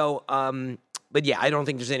 So, but yeah, I don't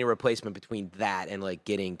think there's any replacement between that and like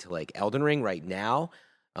getting to like Elden Ring right now.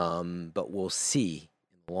 But we'll see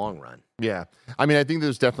in the long run. Yeah. I mean, I think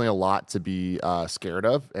there's definitely a lot to be scared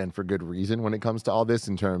of, and for good reason when it comes to all this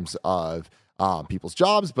in terms of people's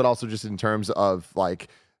jobs, but also just in terms of like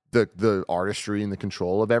the artistry and the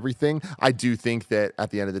control of everything. I do think that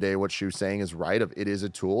at the end of the day, what Shu's saying is right. It is a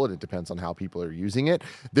tool, and it depends on how people are using it.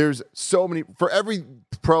 There's so many, for every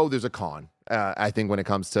pro, there's a con. I think when it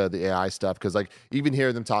comes to the AI stuff, because like even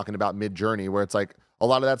hear them talking about Mid-Journey, where it's like a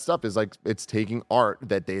lot of that stuff is like it's taking art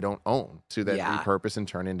that they don't own to then repurpose and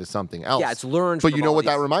turn into something else. Yeah, it's learned. But you know what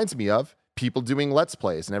that reminds me of? People doing Let's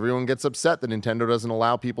Plays, and everyone gets upset that Nintendo doesn't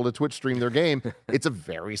allow people to Twitch stream their game. It's a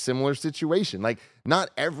very similar situation. Like, not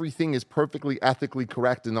everything is perfectly ethically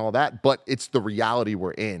correct and all that, but it's the reality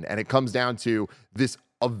we're in. And it comes down to this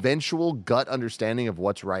eventual gut understanding of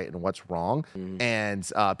what's right and what's wrong, and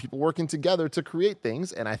people working together to create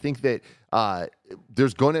things. And I think that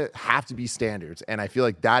there's going to have to be standards. And I feel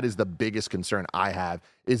like that is the biggest concern I have,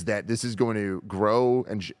 is that this is going to grow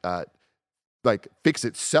and like fix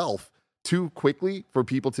itself too quickly for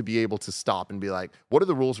people to be able to stop and be like, what are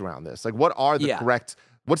the rules around this? Like, what are the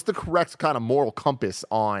what's the correct kind of moral compass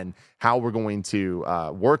on how we're going to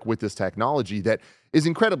work with this technology that is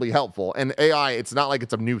incredibly helpful? And AI, it's not like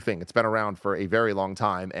it's a new thing. It's been around for a very long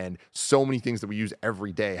time, and so many things that we use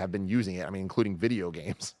every day have been using it. I mean, including video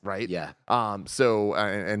games, right? Yeah. So,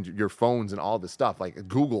 and your phones and all this stuff, like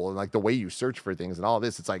Google, and like the way you search for things and all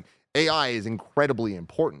this, it's like AI is incredibly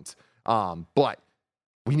important. But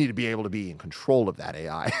we need to be able to be in control of that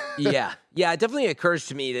AI. Yeah. It definitely occurs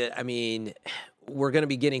to me that, I mean, we're going to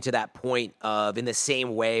be getting to that point of, in the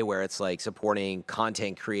same way where it's like supporting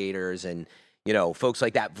content creators and, folks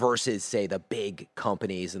like that versus, say, the big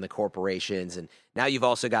companies and the corporations. And now you've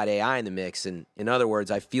also got AI in the mix. And in other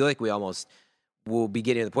words, I feel like we almost will be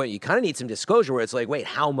getting to the point you kind of need some disclosure where it's like, wait,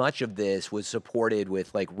 how much of this was supported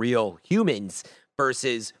with like real humans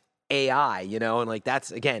versus AI, and like,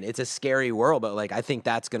 that's, again, it's a scary world, but like, I think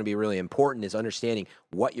that's going to be really important, is understanding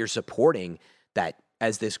what you're supporting that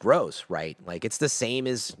as this grows, right? Like, it's the same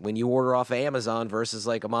as when you order off Amazon versus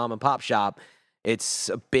like a mom and pop shop. It's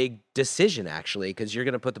a big decision, actually, because you're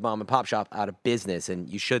going to put the mom and pop shop out of business, and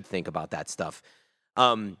you should think about that stuff.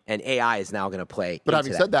 And AI is now going to play. But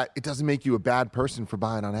having said that, it doesn't make you a bad person for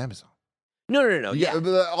buying on Amazon. No. Yeah,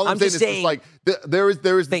 all I'm saying is just like there is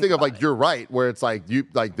the thing of like, you're right, where it's like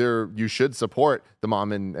you should support the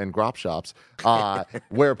mom and grop shops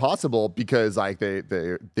where possible, because like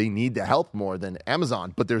they need the help more than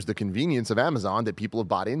Amazon. But there's the convenience of Amazon that people have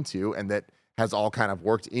bought into, and that has all kind of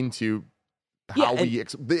worked into how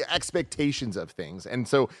the expectations of things. And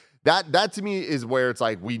so that to me is where it's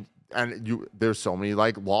like there's so many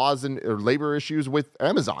like laws and or labor issues with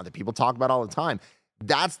Amazon that people talk about all the time.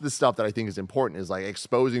 That's the stuff that I think is important, is like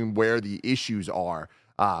exposing where the issues are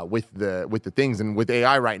with the things. And with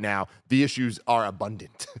AI right now, the issues are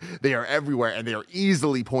abundant. They are everywhere, and they are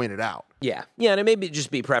easily pointed out. Yeah, and it may just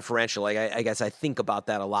be preferential. Like, I guess I think about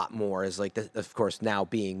that a lot more as like, of course, now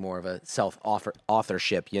being more of a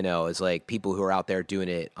self-authorship, is like people who are out there doing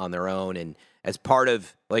it on their own and as part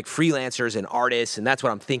of like freelancers and artists. And that's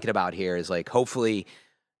what I'm thinking about here, is like, hopefully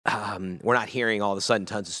we're not hearing all of a sudden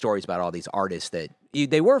tons of stories about all these artists that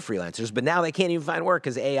they were freelancers, but now they can't even find work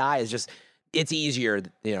because AI is just, it's easier.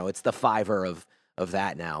 It's the Fiverr of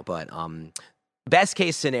that now. But best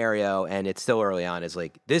case scenario, and it's still early on, is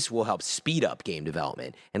like this will help speed up game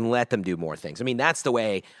development and let them do more things. I mean, that's the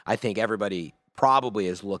way I think everybody probably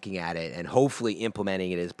is looking at it, and hopefully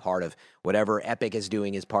implementing it as part of whatever Epic is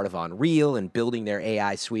doing as part of Unreal and building their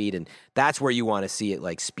AI suite. And that's where you want to see it,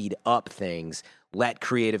 like speed up things, let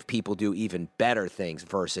creative people do even better things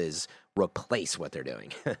versus replace what they're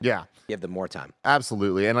doing. Yeah. Give them more time.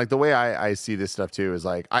 Absolutely. And like the way I see this stuff too is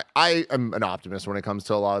like I am an optimist when it comes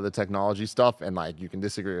to a lot of the technology stuff, and like you can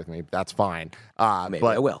disagree with me, that's fine. Maybe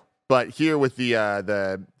I will. But here with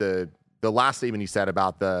the last statement he said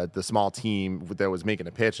about the small team that was making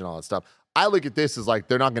a pitch and all that stuff, I look at this as like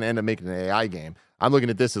they're not going to end up making an AI game. I'm looking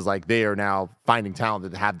at this as like they are now finding talent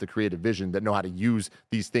that have the creative vision, that know how to use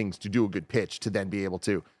these things to do a good pitch, to then be able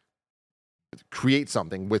to create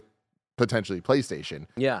something with potentially PlayStation.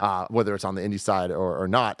 Yeah. Whether it's on the indie side or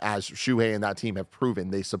not, as Shuhei and that team have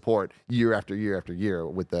proven they support year after year after year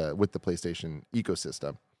with the PlayStation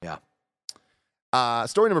ecosystem. Yeah.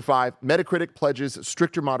 Story number 5, Metacritic pledges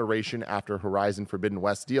stricter moderation after Horizon Forbidden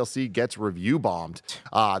West DLC gets review bombed.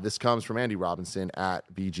 This comes from Andy Robinson at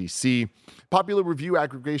VGC. Popular review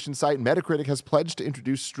aggregation site Metacritic has pledged to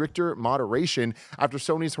introduce stricter moderation after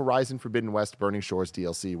Sony's Horizon Forbidden West Burning Shores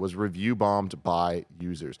DLC was review bombed by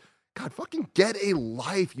users. God, fucking get a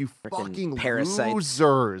life, you fucking parasites.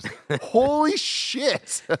 Losers. Holy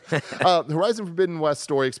shit. Horizon Forbidden West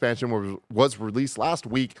story expansion was released last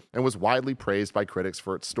week and was widely praised by critics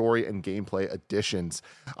for its story and gameplay additions.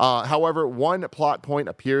 However, one plot point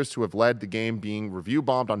appears to have led the game being review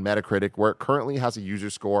bombed on Metacritic, where it currently has a user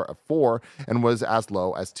score of 4 and was as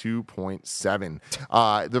low as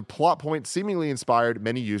 2.7. The plot point seemingly inspired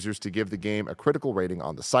many users to give the game a critical rating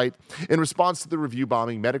on the site. In response to the review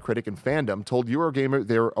bombing, Metacritic and fandom told Eurogamer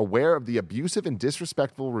they were aware of the abusive and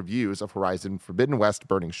disrespectful reviews of Horizon Forbidden West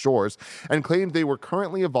Burning Shores and claimed they were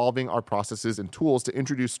currently evolving our processes and tools to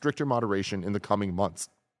introduce stricter moderation in the coming months.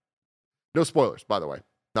 No spoilers, by the way.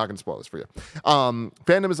 Not going to spoil this for you.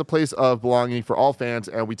 Fandom is a place of belonging for all fans,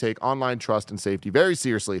 and we take online trust and safety very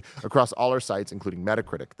seriously across all our sites, including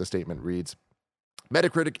Metacritic, the statement reads.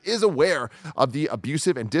 Metacritic is aware of the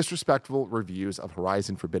abusive and disrespectful reviews of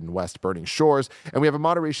Horizon Forbidden West Burning Shores, and we have a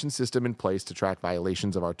moderation system in place to track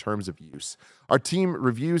violations of our terms of use. Our team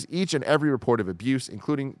reviews each and every report of abuse,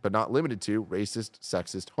 including but not limited to racist,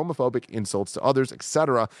 sexist, homophobic insults to others,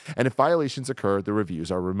 etc., and if violations occur, the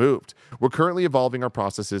reviews are removed. We're currently evolving our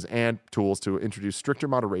processes and tools to introduce stricter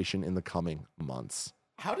moderation in the coming months.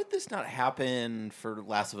 How did this not happen for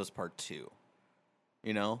Last of Us Part 2?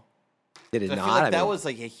 You know? Did it I not? feel like that was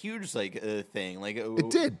like a huge thing. Like it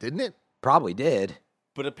did, didn't it? Probably did.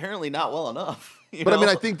 But apparently not well enough. But I mean,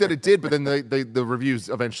 I think that it did, but then the reviews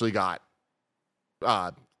eventually got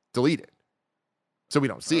deleted. So we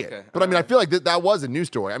don't see it. But I mean, I feel like that was a news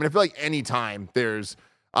story. I mean, I feel like anytime there's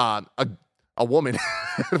a woman,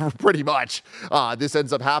 pretty much, this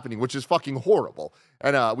ends up happening, which is fucking horrible.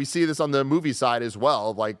 And we see this on the movie side as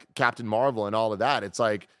well, like Captain Marvel and all of that. It's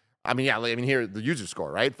like, I mean, here, the user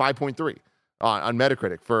score, right? 5.3 on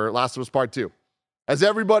Metacritic for Last of Us Part 2. As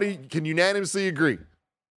everybody can unanimously agree,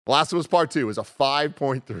 Last of Us Part 2 is a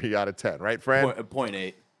 5.3 out of 10, right, Fran?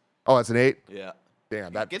 0.8. Oh, that's an 8? Yeah.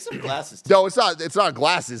 Damn. Get some glasses, too. No, it's not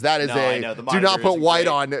glasses. That is I know, the do not put white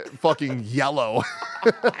great. on fucking yellow.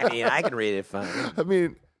 I mean, I can read it fine. I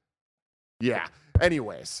mean, yeah.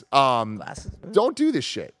 Anyways, Glasses. Don't do this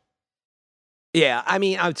shit. Yeah, I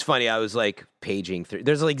mean, it's funny. I was like paging through.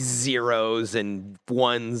 There's like 0s and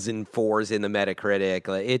 1s and 4s in the Metacritic.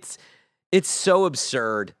 Like, it's so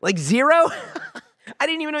absurd. Like 0? I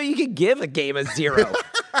didn't even know you could give a game a 0.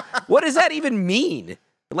 What does that even mean?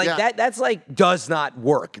 Like that's like does not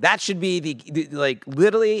work. That should be the like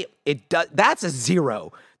literally it does. That's a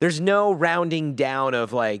 0. There's no rounding down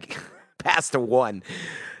of like past a 1.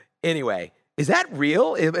 Anyway, is that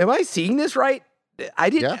real? Am I seeing this right?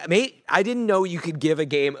 I didn't know you could give a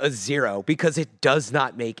game a 0 because it does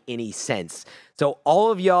not make any sense. So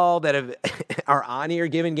all of y'all that are on here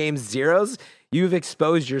giving games 0s, you've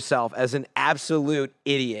exposed yourself as an absolute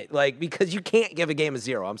idiot. Like, because you can't give a game a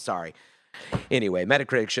 0. I'm sorry. Anyway,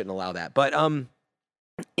 Metacritic shouldn't allow that. But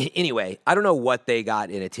anyway, I don't know what they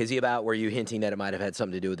got in a tizzy about. Were you hinting that it might have had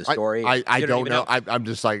something to do with the story? I don't know. I'm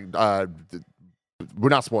just like, we're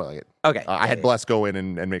not spoiling it. Okay. I had Bless go in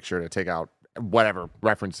and make sure to take out whatever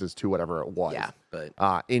references to whatever it was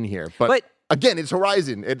in here. But again, it's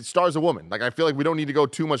Horizon. It stars a woman. Like, I feel like we don't need to go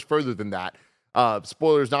too much further than that.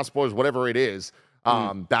 Spoilers, not spoilers, whatever it is.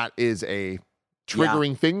 That is a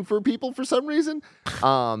triggering thing for people for some reason.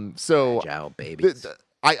 So Agile babies.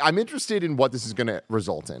 I'm interested in what this is going to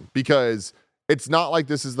result in, because it's not like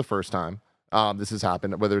this is the first time this has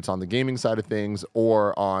happened, whether it's on the gaming side of things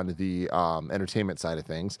or on the entertainment side of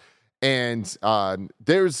things. And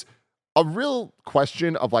there's a real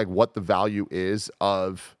question of like what the value is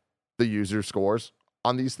of the user scores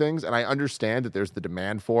on these things. And I understand that there's the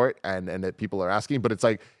demand for it and that people are asking, but it's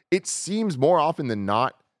like, it seems more often than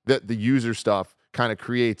not that the user stuff kind of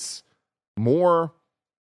creates more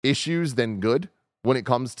issues than good when it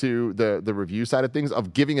comes to the review side of things,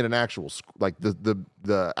 of giving it an actual, like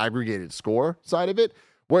the aggregated score side of it.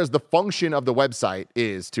 Whereas the function of the website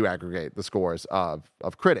is to aggregate the scores of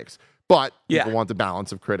critics. But people want the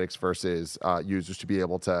balance of critics versus users to be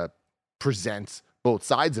able to present both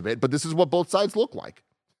sides of it. But this is what both sides look like.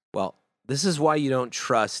 Well, this is why you don't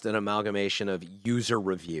trust an amalgamation of user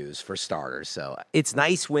reviews, for starters. So it's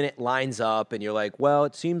nice when it lines up and you're like, well,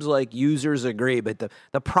 it seems like users agree. But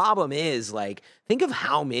the problem is, like, think of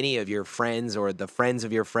how many of your friends or the friends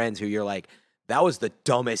of your friends who you're like, that was the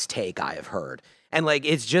dumbest take I have heard. And like,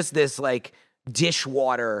 it's just this like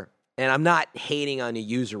dishwater. And I'm not hating on a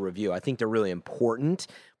user review. I think they're really important.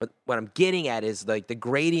 But what I'm getting at is like the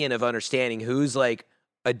gradient of understanding who's like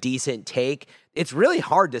a decent take. It's really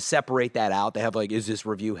hard to separate that out. They have like, is this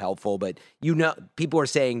review helpful? But you know, people are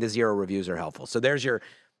saying the 0 reviews are helpful. So there's your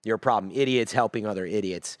problem. Idiots helping other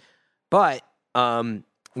idiots. But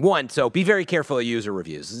one, so be very careful of user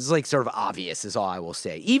reviews. This is like sort of obvious is all I will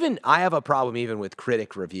say. Even I have a problem even with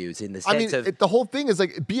critic reviews in the sense of the whole thing is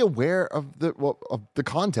like, be aware of the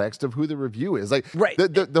context of who the review is. Like right.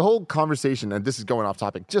 The whole conversation, and this is going off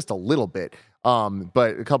topic just a little bit,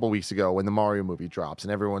 but a couple weeks ago when the Mario movie drops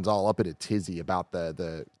and everyone's all up in a tizzy about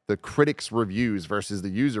the critics reviews versus the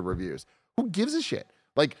user reviews. Who gives a shit?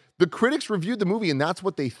 Like, the critics reviewed the movie and that's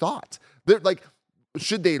what they thought. They're like,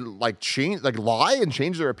 should they like change, like lie and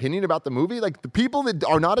change their opinion about the movie? Like, the people that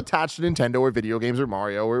are not attached to Nintendo or video games or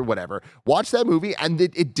Mario or whatever, watch that movie and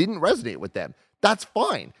it didn't resonate with them. That's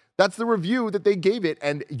fine. That's the review that they gave it.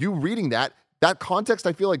 And you reading that context,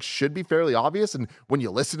 I feel like should be fairly obvious. And when you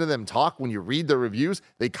listen to them talk, when you read their reviews,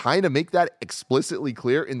 they kind of make that explicitly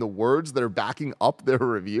clear in the words that are backing up their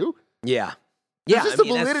review. Yeah. There's Yeah, just I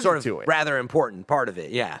mean, that's sort of to it. rather important part of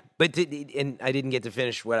it. Yeah. But and I didn't get to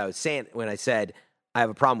finish what I was saying when I said I have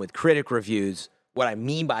a problem with critic reviews. What I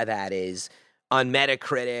mean by that is on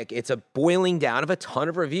Metacritic, it's a boiling down of a ton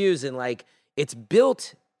of reviews, and like it's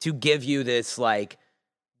built to give you this like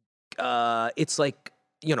it's like,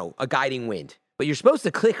 you know, a guiding wind. But you're supposed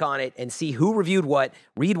to click on it and see who reviewed what,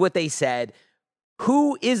 read what they said,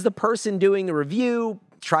 who is the person doing the review,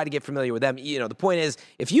 try to get familiar with them. You know, the point is,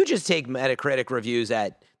 if you just take Metacritic reviews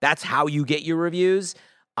that's how you get your reviews,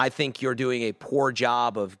 I think you're doing a poor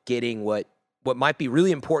job of getting what might be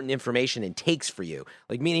really important information and takes for you.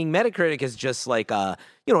 Like, meaning Metacritic is just like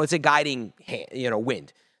it's a guiding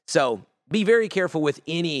wind. So be very careful with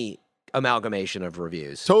any amalgamation of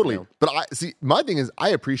reviews. Totally. You know? But my thing is, I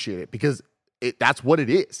appreciate it because that's what it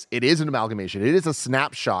is. It is an amalgamation. It is a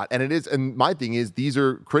snapshot. And my thing is, these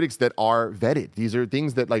are critics that are vetted. These are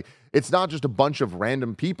things that, like, it's not just a bunch of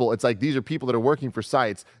random people. It's like, these are people that are working for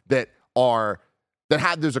sites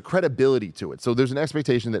there's a credibility to it. So there's an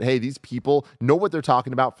expectation that, hey, these people know what they're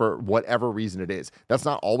talking about for whatever reason it is. That's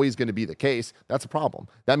not always going to be the case. That's a problem.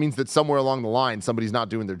 That means that somewhere along the line, somebody's not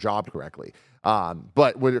doing their job correctly.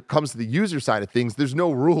 But when it comes to the user side of things, there's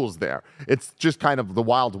no rules there. It's just kind of the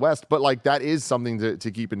Wild West. But like, that is something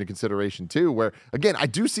to keep into consideration too, where again, I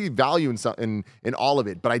do see value in all of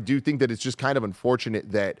it, but I do think that it's just kind of unfortunate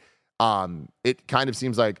that it kind of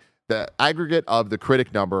seems like the aggregate of the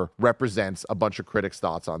critic number represents a bunch of critics'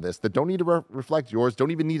 thoughts on this that don't need to reflect yours,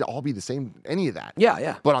 don't even need to all be the same, any of that.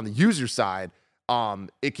 Yeah. But on the user side,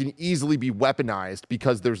 it can easily be weaponized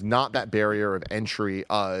because there's not that barrier of entry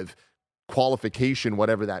of qualification,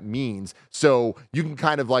 whatever that means. So you can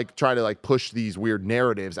kind of like try to like push these weird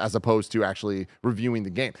narratives as opposed to actually reviewing the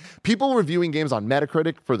game. People reviewing games on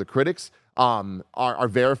Metacritic for the critics are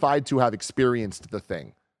verified to have experienced the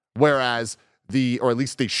thing, whereas or at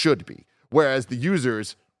least they should be. Whereas the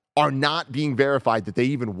users are not being verified that they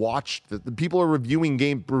even watched. The people are reviewing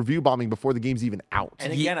review bombing before the game's even out.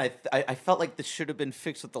 And again, I felt like this should have been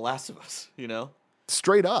fixed with The Last of Us, you know?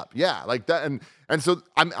 Straight up, yeah, like that. And so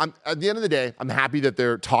I'm at the end of the day, I'm happy that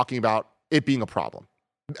they're talking about it being a problem.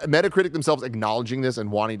 Metacritic themselves acknowledging this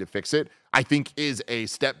and wanting to fix it, I think, is a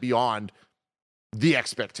step beyond the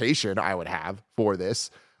expectation I would have for this.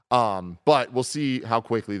 But we'll see how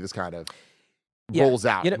quickly this kind of rolls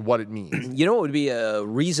out and what it means. You know what would be a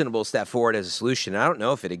reasonable step forward as a solution? I don't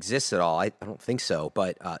know if it exists at all. I don't think so.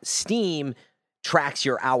 But Steam tracks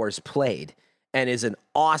your hours played and is an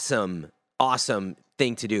awesome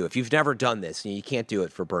thing to do. If you've never done this, you can't do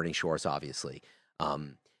it for Burning Shores, obviously.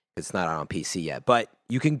 It's not out on PC yet, but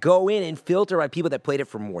you can go in and filter by people that played it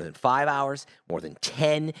for more than 5 hours, more than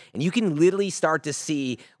 10, and you can literally start to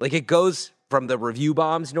see, like, it goes from the review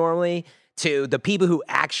bombs normally to the people who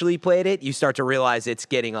actually played it. You start to realize it's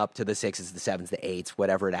getting up to the 6s, the 7s, the 8s,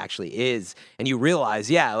 whatever it actually is, and you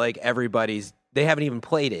realize, yeah, like, they haven't even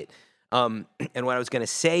played it. And what I was going to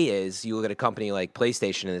say is, you look at a company like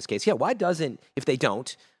PlayStation in this case, yeah, why doesn't, if they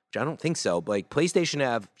don't, which I don't think so, but like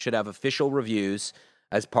PlayStation should have official reviews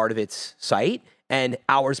as part of its site and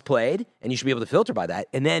hours played, and you should be able to filter by that.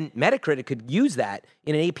 And then Metacritic could use that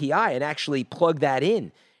in an API and actually plug that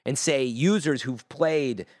in and say users who've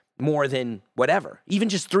played more than whatever, even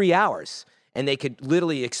just 3 hours, and they could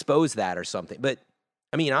literally expose that or something. But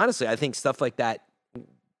I mean, honestly, I think stuff like that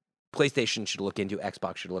PlayStation should look into,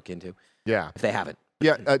 Xbox should look into. Yeah. If they haven't.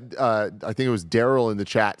 Yeah, I think it was Daryl in the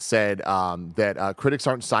chat said that critics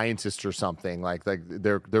aren't scientists or something. Like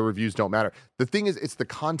their reviews don't matter. The thing is, it's the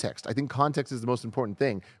context. I think context is the most important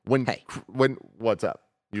thing. When what's up?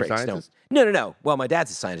 You a scientist? No. Well, my dad's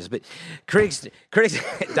a scientist, but critics.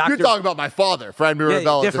 Dr. You're talking about my father, Fran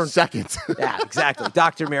Mirabella, the second. Yeah, exactly.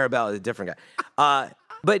 Dr. Mirabella is a different guy.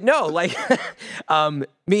 But no, like,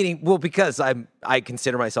 because I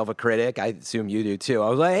consider myself a critic. I assume you do too. I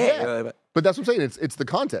was like, hey. Yeah. But that's what I'm saying. It's the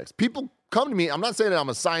context. People come to me. I'm not saying that I'm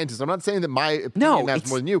a scientist. I'm not saying that my opinion has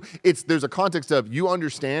more than you. There's a context of you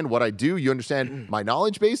understand what I do. You understand my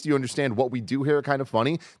knowledge base. You understand what we do here at Kind of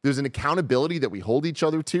Funny. There's an accountability that we hold each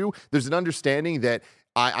other to. There's an understanding that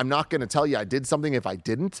I'm not going to tell you I did something if I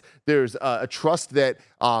didn't. There's a trust that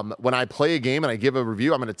when I play a game and I give a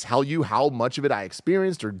review, I'm going to tell you how much of it I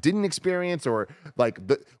experienced or didn't experience. Or like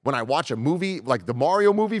when I watch a movie, like the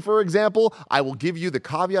Mario movie, for example, I will give you the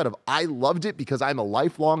caveat of I loved it because I'm a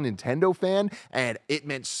lifelong Nintendo fan and it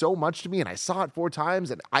meant so much to me and I saw it 4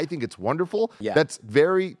 times and I think it's wonderful. Yeah. That's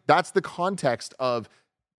the context of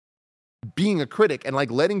being a critic and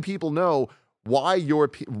like letting people know what your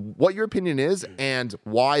opinion is and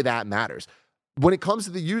why that matters. When it comes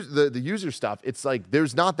to the user stuff, it's like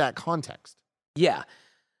there's not that context. Yeah,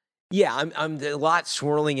 I'm a lot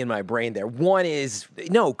swirling in my brain there. One is,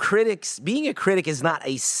 no, being a critic is not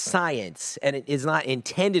a science, and it is not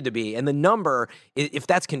intended to be. And the number, if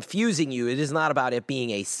that's confusing you, it is not about it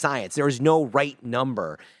being a science. There is no right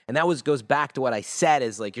number. And that goes back to what I said,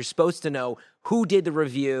 is like, you're supposed to know who did the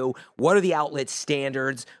review, what are the outlet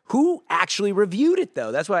standards, who actually reviewed it,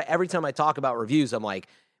 though. That's why every time I talk about reviews, I'm like,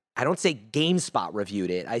 I don't say GameSpot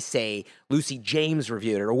reviewed it. I say Lucy James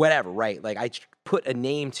reviewed it or whatever, right? Like, I put a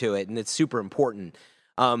name to it, and it's super important.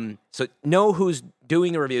 So know who's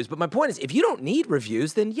doing the reviews. But my point is, if you don't need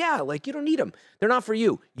reviews, then yeah, like, you don't need them. They're not for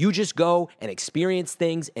you. You just go and experience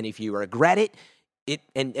things, and if you regret it,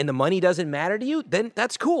 and the money doesn't matter to you, then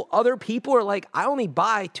that's cool. Other people are like, I only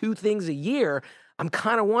buy 2 things a year. I'm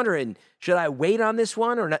kind of wondering, should I wait on this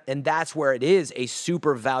one or not? And that's where it is a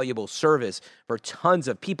super valuable service for tons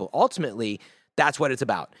of people. Ultimately, that's what it's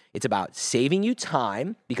about. It's about saving you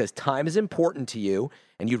time because time is important to you,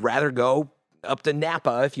 and you'd rather go up to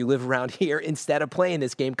Napa if you live around here instead of playing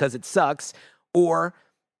this game because it sucks, or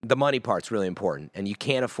the money part's really important, and you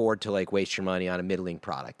can't afford to like waste your money on a middling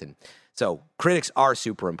product. And so critics are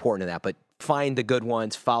super important in that, but find the good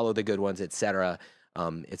ones, follow the good ones, etc.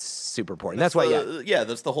 It's super important. That's why,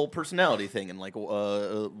 that's the whole personality thing, and like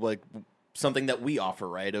something that we offer,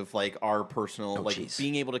 right? Of like our personal,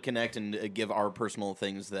 being able to connect and give our personal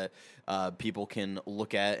things that people can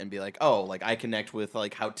look at and be like, oh, like I connect with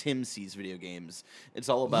like how Tim sees video games. It's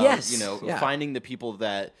all about finding the people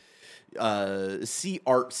that see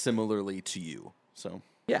art similarly to you. So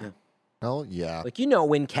yeah. Hell yeah. Like,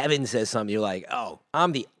 when Kevin says something, you're like, oh,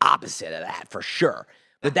 I'm the opposite of that for sure.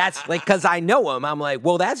 But that's like, because I know him, I'm like,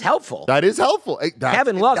 well, that's helpful. That is helpful.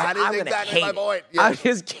 Kevin loves it. That is exactly my point. Yeah. I'm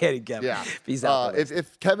just kidding, Kevin. Yeah. Peace out.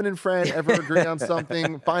 If Kevin and Fran ever agree on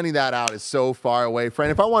something, finding that out is so far away.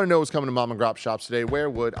 Fran, if I want to know what's coming to Mom and Grop shops today,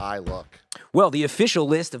 where would I look? Well, the official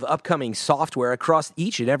list of upcoming software across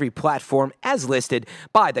each and every platform as listed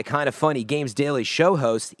by the Kind of Funny Games Daily show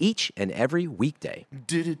host each and every weekday.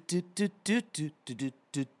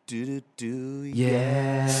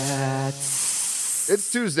 Yes.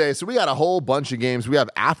 It's Tuesday, so we got a whole bunch of games. We have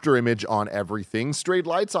After Image on everything, Strayed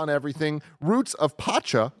Lights on everything, Roots of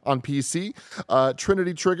Pacha on PC,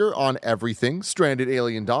 Trinity Trigger on everything, Stranded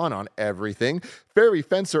Alien Dawn on everything, Fairy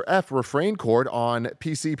Fencer F Refrain Chord on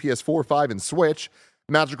PC, PS4, 5, and Switch,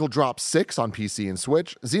 Magical Drop 6 on PC and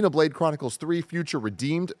Switch. Xenoblade Chronicles 3 Future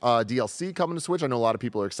Redeemed DLC coming to Switch. I know a lot of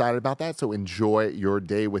people are excited about that, so enjoy your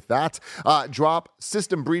day with that. Drop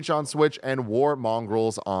System Breach on Switch and War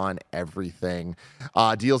Mongrels on everything.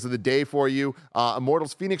 Deals of the day for you.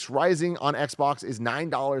 Immortals Phoenix Rising on Xbox is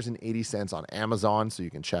 $9.80 on Amazon, so you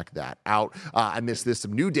can check that out. I missed this.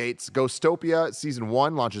 Some new dates. Ghostopia Season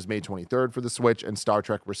 1 launches May 23rd for the Switch, and Star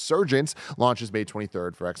Trek Resurgence launches May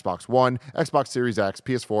 23rd for Xbox One, Xbox Series X,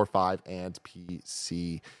 PS4, 5, and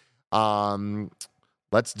PC.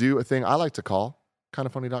 Let's do a thing I like to call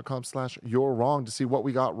kindafunny.com/you're wrong to see what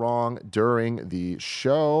we got wrong during the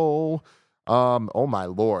show. Oh my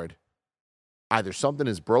Lord. Either something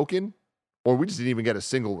is broken or we just didn't even get a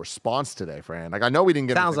single response today, Fran. Like, I know we didn't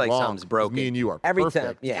get Sounds like wrong, something's broken. Me and you are every perfect.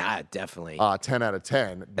 time. Yeah, definitely. 10 out of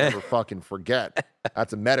 10. Never fucking forget.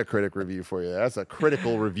 That's a Metacritic review for you. That's a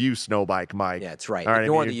critical review, Snowbike Mike. Yeah, that's right. All right,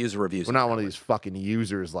 Ignore the user reviews. We're not one of these fucking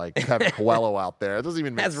users like Kevin Coelho out there. It doesn't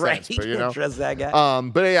even make That's sense. right. But, you know, trust that guy.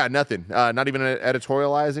 but yeah, nothing. Not even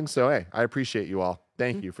editorializing. So hey, I appreciate you all.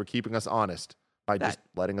 Thank you for keeping us honest by just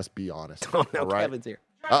letting us be honest. Oh no, all right? Kevin's here.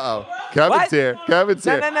 Kevin's What? here. Kevin's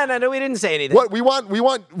here. No, we didn't say anything. What we want.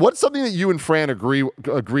 What's something that you and Fran agree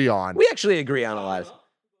on? We actually agree on a lot of.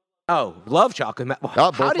 Oh, love chocolate milk.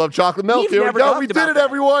 Both love chocolate milk. Here we go. We did it,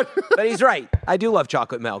 everyone. But he's right. I do love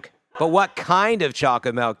chocolate milk. But what kind of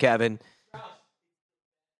chocolate milk, Kevin?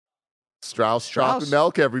 Strauss chocolate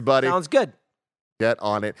milk, everybody. Sounds good. Get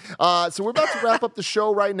on it. So we're about to wrap up the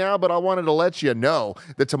show right now, but I wanted to let you know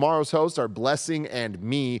that tomorrow's hosts are Blessing and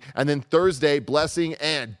me, and then Thursday, Blessing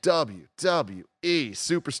and WWE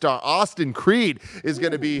superstar Austin Creed is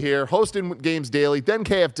going to be here hosting Games Daily, then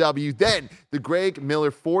KFW, then the Greg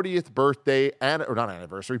Miller 40th birthday,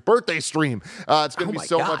 birthday stream. It's going to be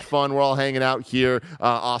so much fun. We're all hanging out here.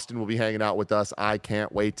 Austin will be hanging out with us. I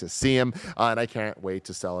can't wait to see him, and I can't wait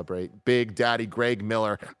to celebrate Big Daddy Greg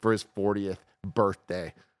Miller for his 40th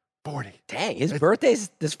birthday. 40. Dang, his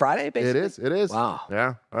birthday's this Friday, basically? It is. Wow.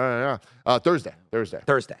 Yeah. Thursday.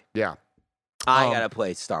 Yeah. I gotta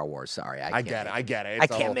play Star Wars. Sorry, I get it. I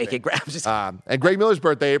can't make it. And Greg Miller's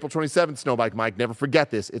birthday, April 27th. Snowbike Mike. Never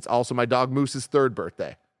forget this. It's also my dog Moose's third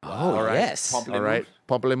birthday. Oh, all right. Yes. All right.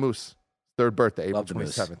 Pamplemousse. Third birthday, April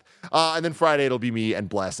 27th. And then Friday, it'll be me and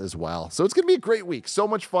Bless as well. So it's going to be a great week. So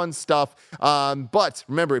much fun stuff. But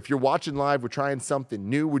remember, if you're watching live, we're trying something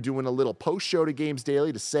new. We're doing a little post-show to Games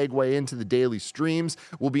Daily to segue into the daily streams.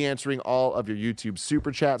 We'll be answering all of your YouTube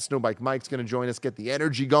super chats. Snowbike Mike's going to join us, get the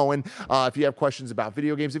energy going. If you have questions about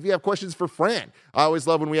video games, if you have questions for Fran, I always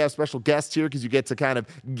love when we have special guests here because you get to kind of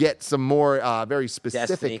get some more very specific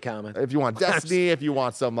Destiny comment. If you want Destiny, if you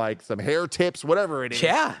want some hair tips, whatever it is.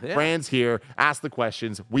 Yeah. Fran's here. Ask the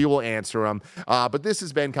questions. We will answer them. But this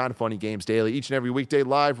has been Kind of Funny Games Daily, each and every weekday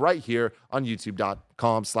live right here on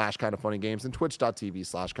youtube.com/kindoffunnygames and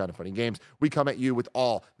twitch.tv/kindoffunnygames. We come at you with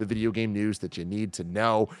all the video game news that you need to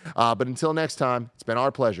know. But until next time, it's been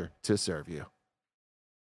our pleasure to serve you.